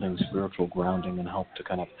building spiritual grounding and help to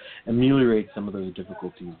kind of ameliorate some of those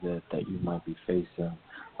difficulties that you might be facing,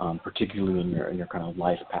 particularly in your kind of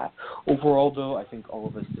life path. Overall, though, I think all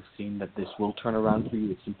of us have seen that this will turn around for you.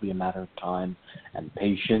 It's simply a matter of time and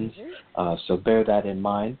patience. So bear that in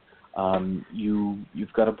mind.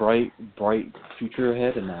 You've got a bright future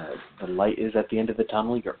ahead, and the light is at the end of the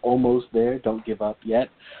tunnel. You're almost there. Don't give up yet.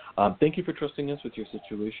 Thank you for trusting us with your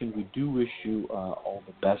situation. We do wish you all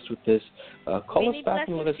the best with this. Call us back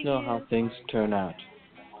and let us know how things turn out.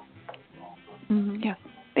 Yeah.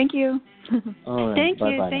 Thank you. All right. Thank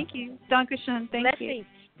Bye-bye you. Dankeschön. Thank you.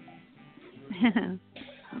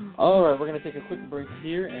 All right, we're going to take a quick break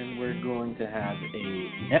here, and we're going to have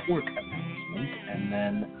a network announcement, and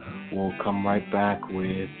then we'll come right back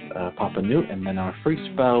with Papa Newt, and then our free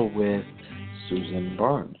spell with Susan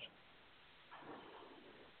Barnes.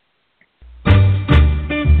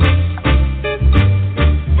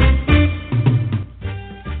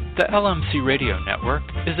 The LMC Radio Network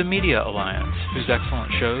is a media alliance whose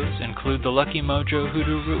excellent shows include the Lucky Mojo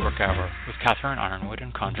Hoodoo Rootwork Hour with Catherine Ironwood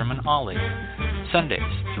and ConjureMan Ali, Sundays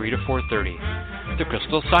 3 to 4:30, the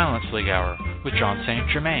Crystal Silence League Hour with John St.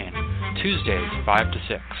 Germain, Tuesdays 5 to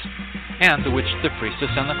 6, and The Witch, the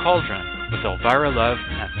Priestess, and the Cauldron with Elvira Love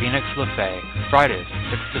and Phoenix LaFay, Fridays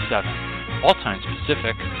 6 to 7. All times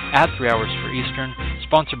Pacific, add 3 hours for Eastern,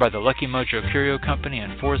 sponsored by the Lucky Mojo Curio Company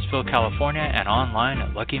in Forestville, California, and online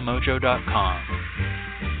at luckymojo.com.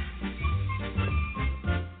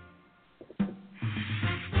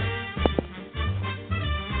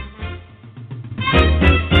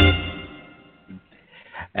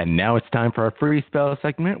 And now it's time for our free spell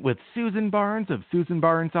segment with Susan Barnes of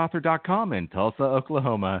SusanBarnesAuthor.com in Tulsa,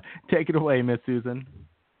 Oklahoma. Take it away, Miss Susan.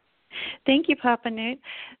 Thank you, Papa Newt.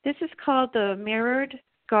 This is called the Mirrored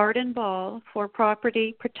Garden Ball for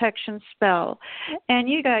Property Protection Spell. And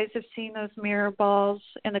you guys have seen those mirror balls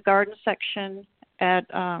in the garden section at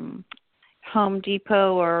Home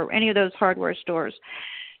Depot or any of those hardware stores.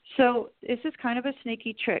 So this is kind of a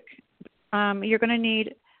sneaky trick. You're going to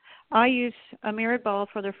need, I use a mirrored ball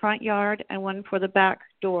for the front yard and one for the back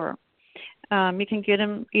door. You can get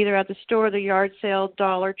them either at the store, the yard sale,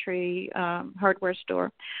 Dollar Tree, hardware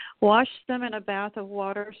store. Wash them in a bath of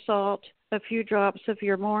water, salt, a few drops of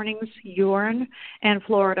your morning's urine, and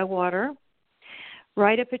Florida water.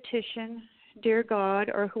 Write a petition, dear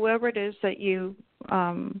God, or whoever it is that you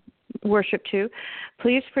worship to,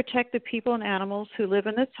 please protect the people and animals who live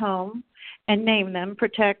in this home and name them.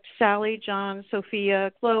 Protect Sally, John,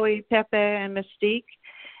 Sophia, Chloe, Pepe, and Mystique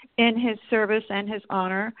in his service and his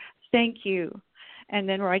honor. Thank you. And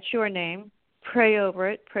then write your name. Pray over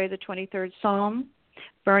it. Pray the 23rd Psalm.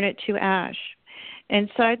 Burn it to ash.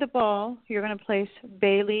 Inside the ball, you're going to place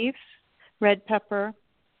bay leaves, red pepper,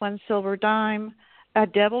 1 silver dime, a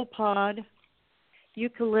devil pod,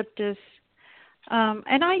 eucalyptus,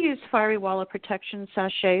 and I use fiery wall of protection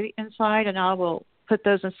sachet inside, and I will put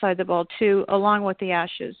those inside the ball too, along with the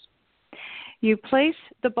ashes. You place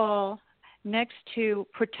the ball next to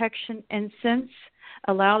protection incense.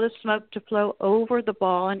 Allow the smoke to flow over the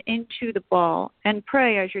ball and into the ball, and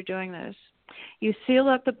pray as you're doing this. You seal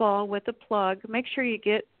up the ball with a plug. Make sure you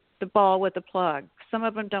get the ball with a plug. Some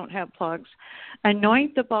of them don't have plugs.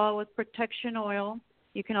 Anoint the ball with protection oil.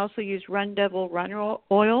 You can also use Run Devil Run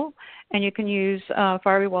oil, and you can use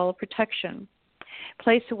fiery wall of protection.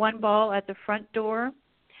 Place one ball at the front door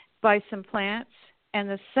by some plants, and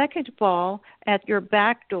the second ball at your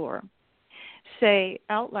back door. Say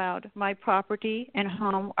out loud, my property and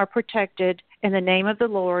home are protected in the name of the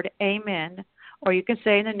Lord, amen. Or you can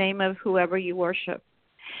say in the name of whoever you worship.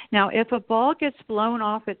 Now, if a ball gets blown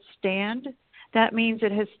off its stand, that means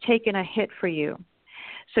it has taken a hit for you.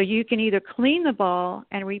 So you can either clean the ball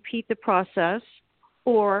and repeat the process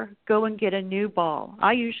or go and get a new ball.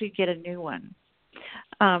 I usually get a new one.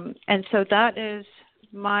 And so that is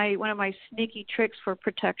one of my sneaky tricks for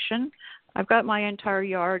protection. I've got my entire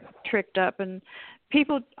yard tricked up, and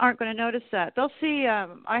people aren't going to notice that. They'll see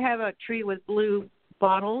I have a tree with blue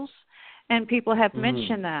bottles, and people have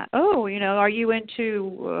mentioned that. Oh, are you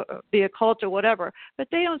into the occult or whatever? But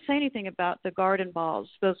they don't say anything about the garden balls,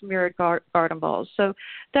 those mirrored garden balls. So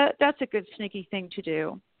that's a good sneaky thing to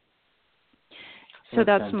do. So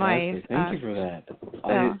that's fantastic. my... Thank you for that.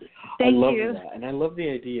 Thank I love you. that. And I love the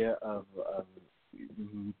idea of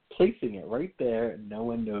placing it right there and no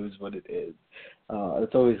one knows what it is.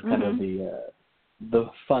 It's always kind of the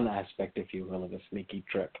fun aspect, if you will, of a sneaky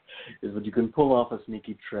trick, is when you can pull off a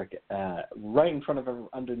sneaky trick right in front of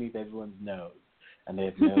underneath everyone's nose, and they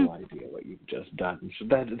have no idea what you've just done. So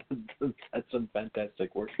that's some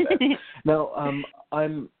fantastic work there. Now,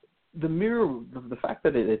 the fact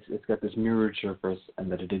that it's got this mirrored surface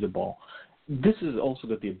and that it is a ball. This has also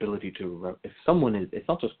got the ability to, if someone is, it's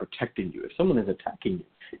not just protecting you. If someone is attacking you,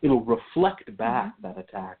 it'll reflect back that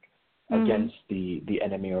attack against the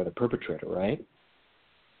enemy or the perpetrator, right?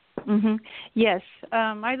 Yes.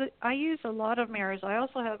 I use a lot of mirrors. I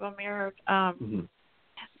also have a mirror.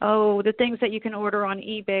 The things that you can order on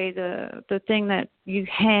eBay, the thing that you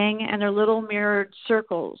hang, and they're little mirrored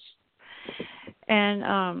circles.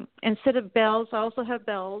 And instead of bells, I also have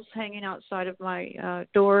bells hanging outside of my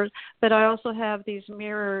doors, but I also have these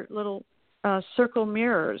little circle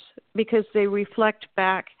mirrors because they reflect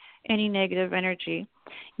back any negative energy.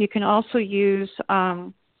 You can also use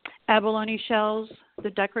abalone shells, the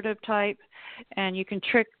decorative type, and you can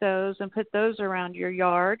trick those and put those around your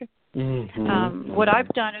yard. What I've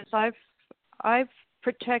done is I've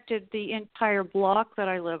protected the entire block that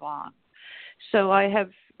I live on. So I have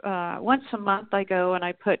once a month I go and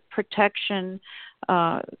I put protection,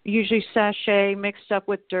 usually sachet mixed up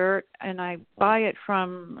with dirt, and I buy it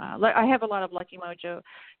from, I have a lot of Lucky Mojo,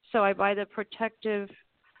 so I buy the protective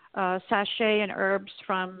sachet and herbs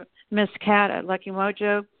from Miss Cat at Lucky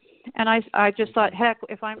Mojo. And I just thought, heck,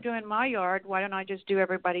 if I'm doing my yard, why don't I just do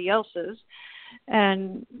everybody else's?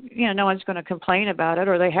 And, no one's going to complain about it,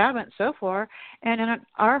 or they haven't so far. And in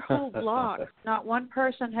our whole block, not one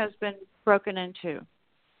person has been broken into.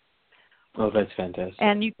 Oh, that's fantastic.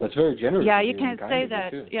 And that's very generous. Yeah, you can say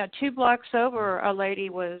that. Yeah, 2 blocks over, a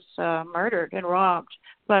lady was murdered and robbed.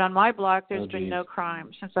 But on my block, there's been no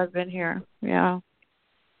crime since I've been here. Yeah.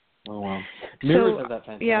 Oh, wow. Mirrors have that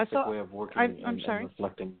fantastic way of working and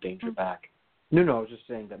reflecting danger back. No, I was just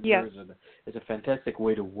saying that mirrors is a fantastic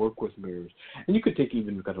way to work with mirrors. And you could take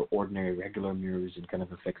even kind of ordinary, regular mirrors and kind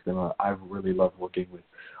of affix them. I really love working with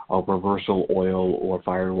reversal oil or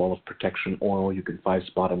firewall of protection oil. You can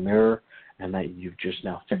 5-spot a mirror, and that you've just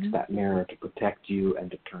now fixed that mirror to protect you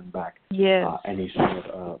and to turn back any sort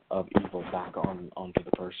of evil back onto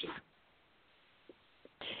the person.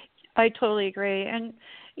 I totally agree. And,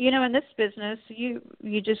 in this business, you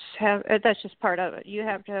just have, that's just part of it. You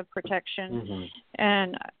have to have protection.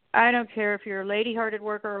 And I don't care if you're a lady-hearted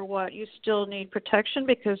worker or what, you still need protection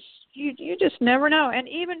because you just never know. And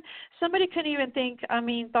even somebody can even think a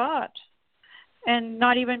mean thought and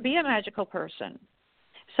not even be a magical person.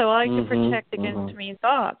 So I like to protect against mean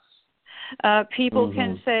thoughts. People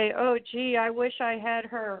can say, oh, gee, I wish I had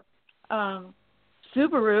her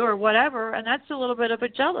Subaru or whatever, and that's a little bit of a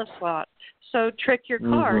jealous thought. So trick your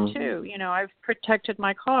car, too. I've protected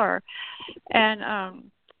my car. And,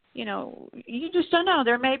 you just don't know.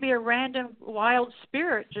 There may be a random wild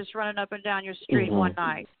spirit just running up and down your street one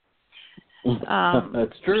night.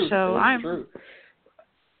 That's true. So That's true.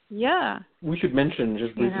 Yeah. We should mention,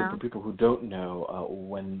 just briefly for people who don't know,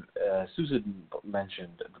 when Susan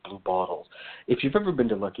mentioned the blue bottles, if you've ever been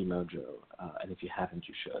to Lucky Mojo, and if you haven't,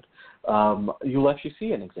 you should, you'll actually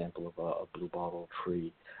see an example of a blue bottle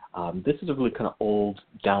tree. This is a really kind of old,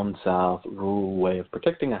 down south, rural way of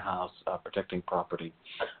protecting a house, protecting property,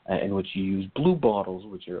 in which you use blue bottles,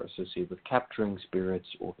 which are associated with capturing spirits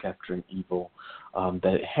or capturing evil,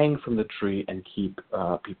 that hang from the tree and keep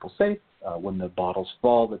people safe. When the bottles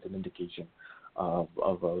fall, that's an indication of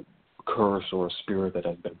a curse or a spirit that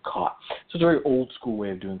has been caught. So it's a very old school way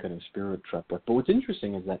of doing kind of spirit trap work. But what's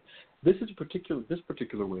interesting is that this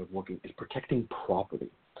particular way of working is protecting property.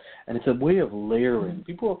 And it's a way of layering.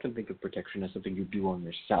 People often think of protection as something you do on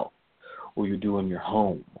yourself or you do on your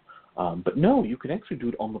home. But no, you can actually do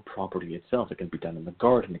it on the property itself. It can be done in the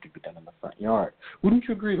garden. It can be done in the front yard. Wouldn't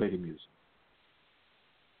you agree, Lady Muse?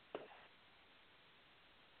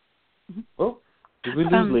 Oh, did we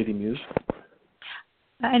lose Lady Muse?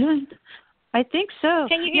 I think so.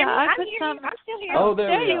 Can you hear me? I'm still here. Oh,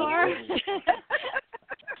 there you are.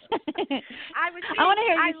 I want to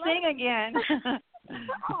hear you sing again.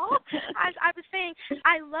 I was saying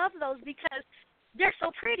I love those because they're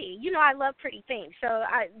so pretty. I love pretty things. So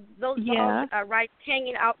those balls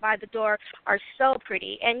hanging out by the door are so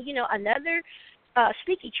pretty. And, another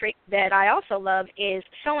sneaky trick that I also love is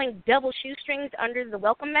sewing double shoestrings under the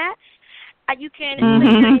welcome mats. You can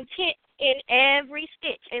put your intent in every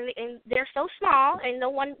stitch, and they're so small, and no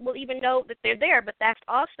one will even know that they're there, but that's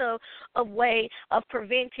also a way of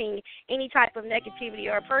preventing any type of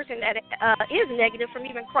negativity or a person that is negative from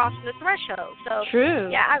even crossing the threshold. So,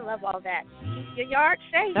 true. Yeah, I love all that. Keep your yard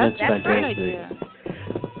safe. That's fantastic. Great.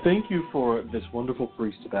 Thank you for this wonderful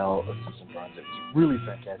free spell of Susan Barnes. It was really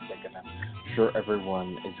fantastic, and I'm sure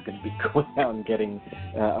everyone is going to be going out and getting,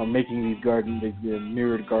 making these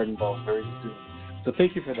mirrored garden balls very soon. So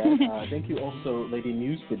thank you for that. Thank you also, Lady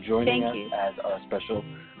Muse, for joining us as our special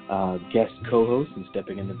guest co-host and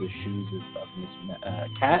stepping into the shoes of Miss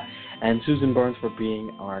Cat, and Susan Barnes for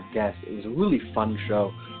being our guest. It was a really fun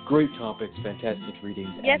show. Great topics, fantastic readings.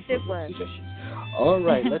 Yes, and it was. Suggestions. All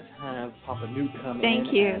right, let's have Papa Newt come in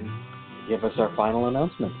and give us our final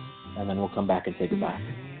announcements, and then we'll come back and say goodbye.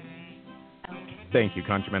 Thank you,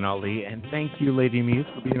 ConjureMan Ali, and thank you, Lady Muse,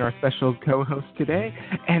 for being our special co-host today.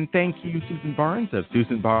 And thank you, Susan Barnes of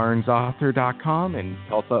SusanBarnesAuthor.com in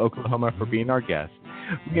Tulsa, Oklahoma, for being our guest.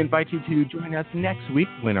 We invite you to join us next week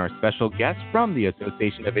when our special guest from the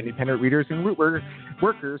Association of Independent Readers and Root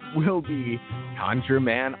Workers will be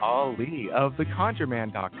ConjureMan Ali of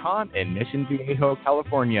theconjureman.com in Mission Viejo,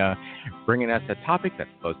 California, bringing us a topic that's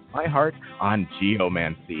close to my heart on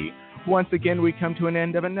geomancy. Once again, we come to an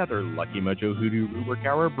end of another Lucky Mojo Hoodoo Rootwork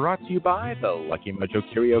Hour brought to you by the Lucky Mojo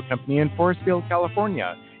Curio Company in Forestville,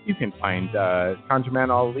 California. You can find ConjureMan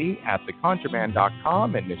Ali at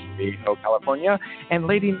theconjureman.com in Mission Viejo, California, and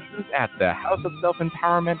Lady Muse at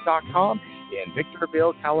thehouseofselfempowerment.com in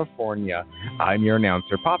Victorville, California. I'm your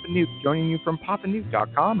announcer, Papa Newt, joining you from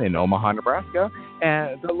papanewt.com in Omaha, Nebraska.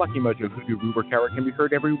 And the Lucky Mojo Hoodoo Rootwork Hour can be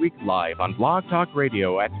heard every week live on Blog Talk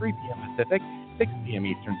Radio at 3 p.m. Pacific, 6 p.m.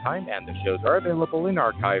 Eastern Time, and the shows are available in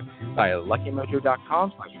archive via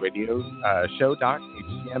luckymojo.com/radio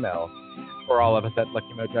show.html. For all of us at Lucky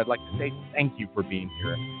Mojo, I'd like to say thank you for being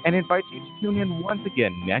here and invite you to tune in once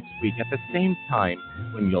again next week at the same time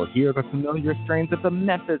when you'll hear the familiar strains of the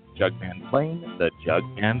Memphis Jug Band playing the Jug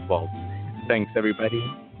Band Waltz. Thanks, everybody.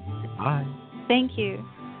 Goodbye. Thank you.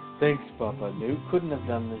 Thanks, Papa Newt. Couldn't have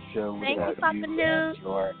done this show without Papa you Newt. and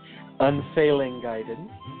your unfailing guidance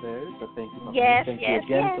there. So thank you, Papa Yes, Newt. Thank yes, you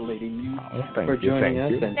again yes. to Lady Muse Thank for you, joining us,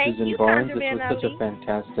 thank you. and Thank Susan you, Barnes. This ConjureMan was such a Ali.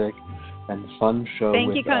 fantastic and fun show Thank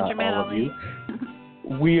with you, ConjureMan all of Ali. you.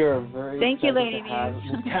 We are very Thank you, excited Lady to have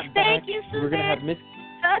Muse. Miss Cat Thank back. you, We're going to have Susan. Miss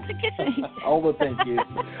Such a kiss. all the thank yous.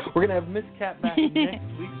 We're going to have Miss Cat back next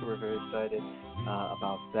week, so we're very excited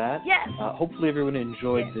about that. Yes. Hopefully everyone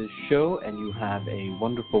enjoyed this show and you have a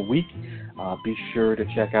wonderful week. Be sure to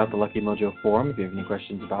check out the Lucky Mojo Forum if you have any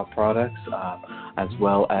questions about products, as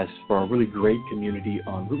well as for a really great community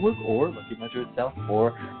on Rootwork or Lucky Mojo itself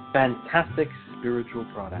for fantastic spiritual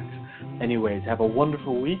products. Anyways, have a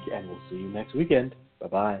wonderful week and we'll see you next weekend.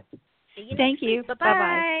 Bye-bye. See you Thank next you. week. Bye-bye.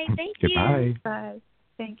 Bye-bye. Thank you. Goodbye. Bye.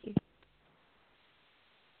 Thank you.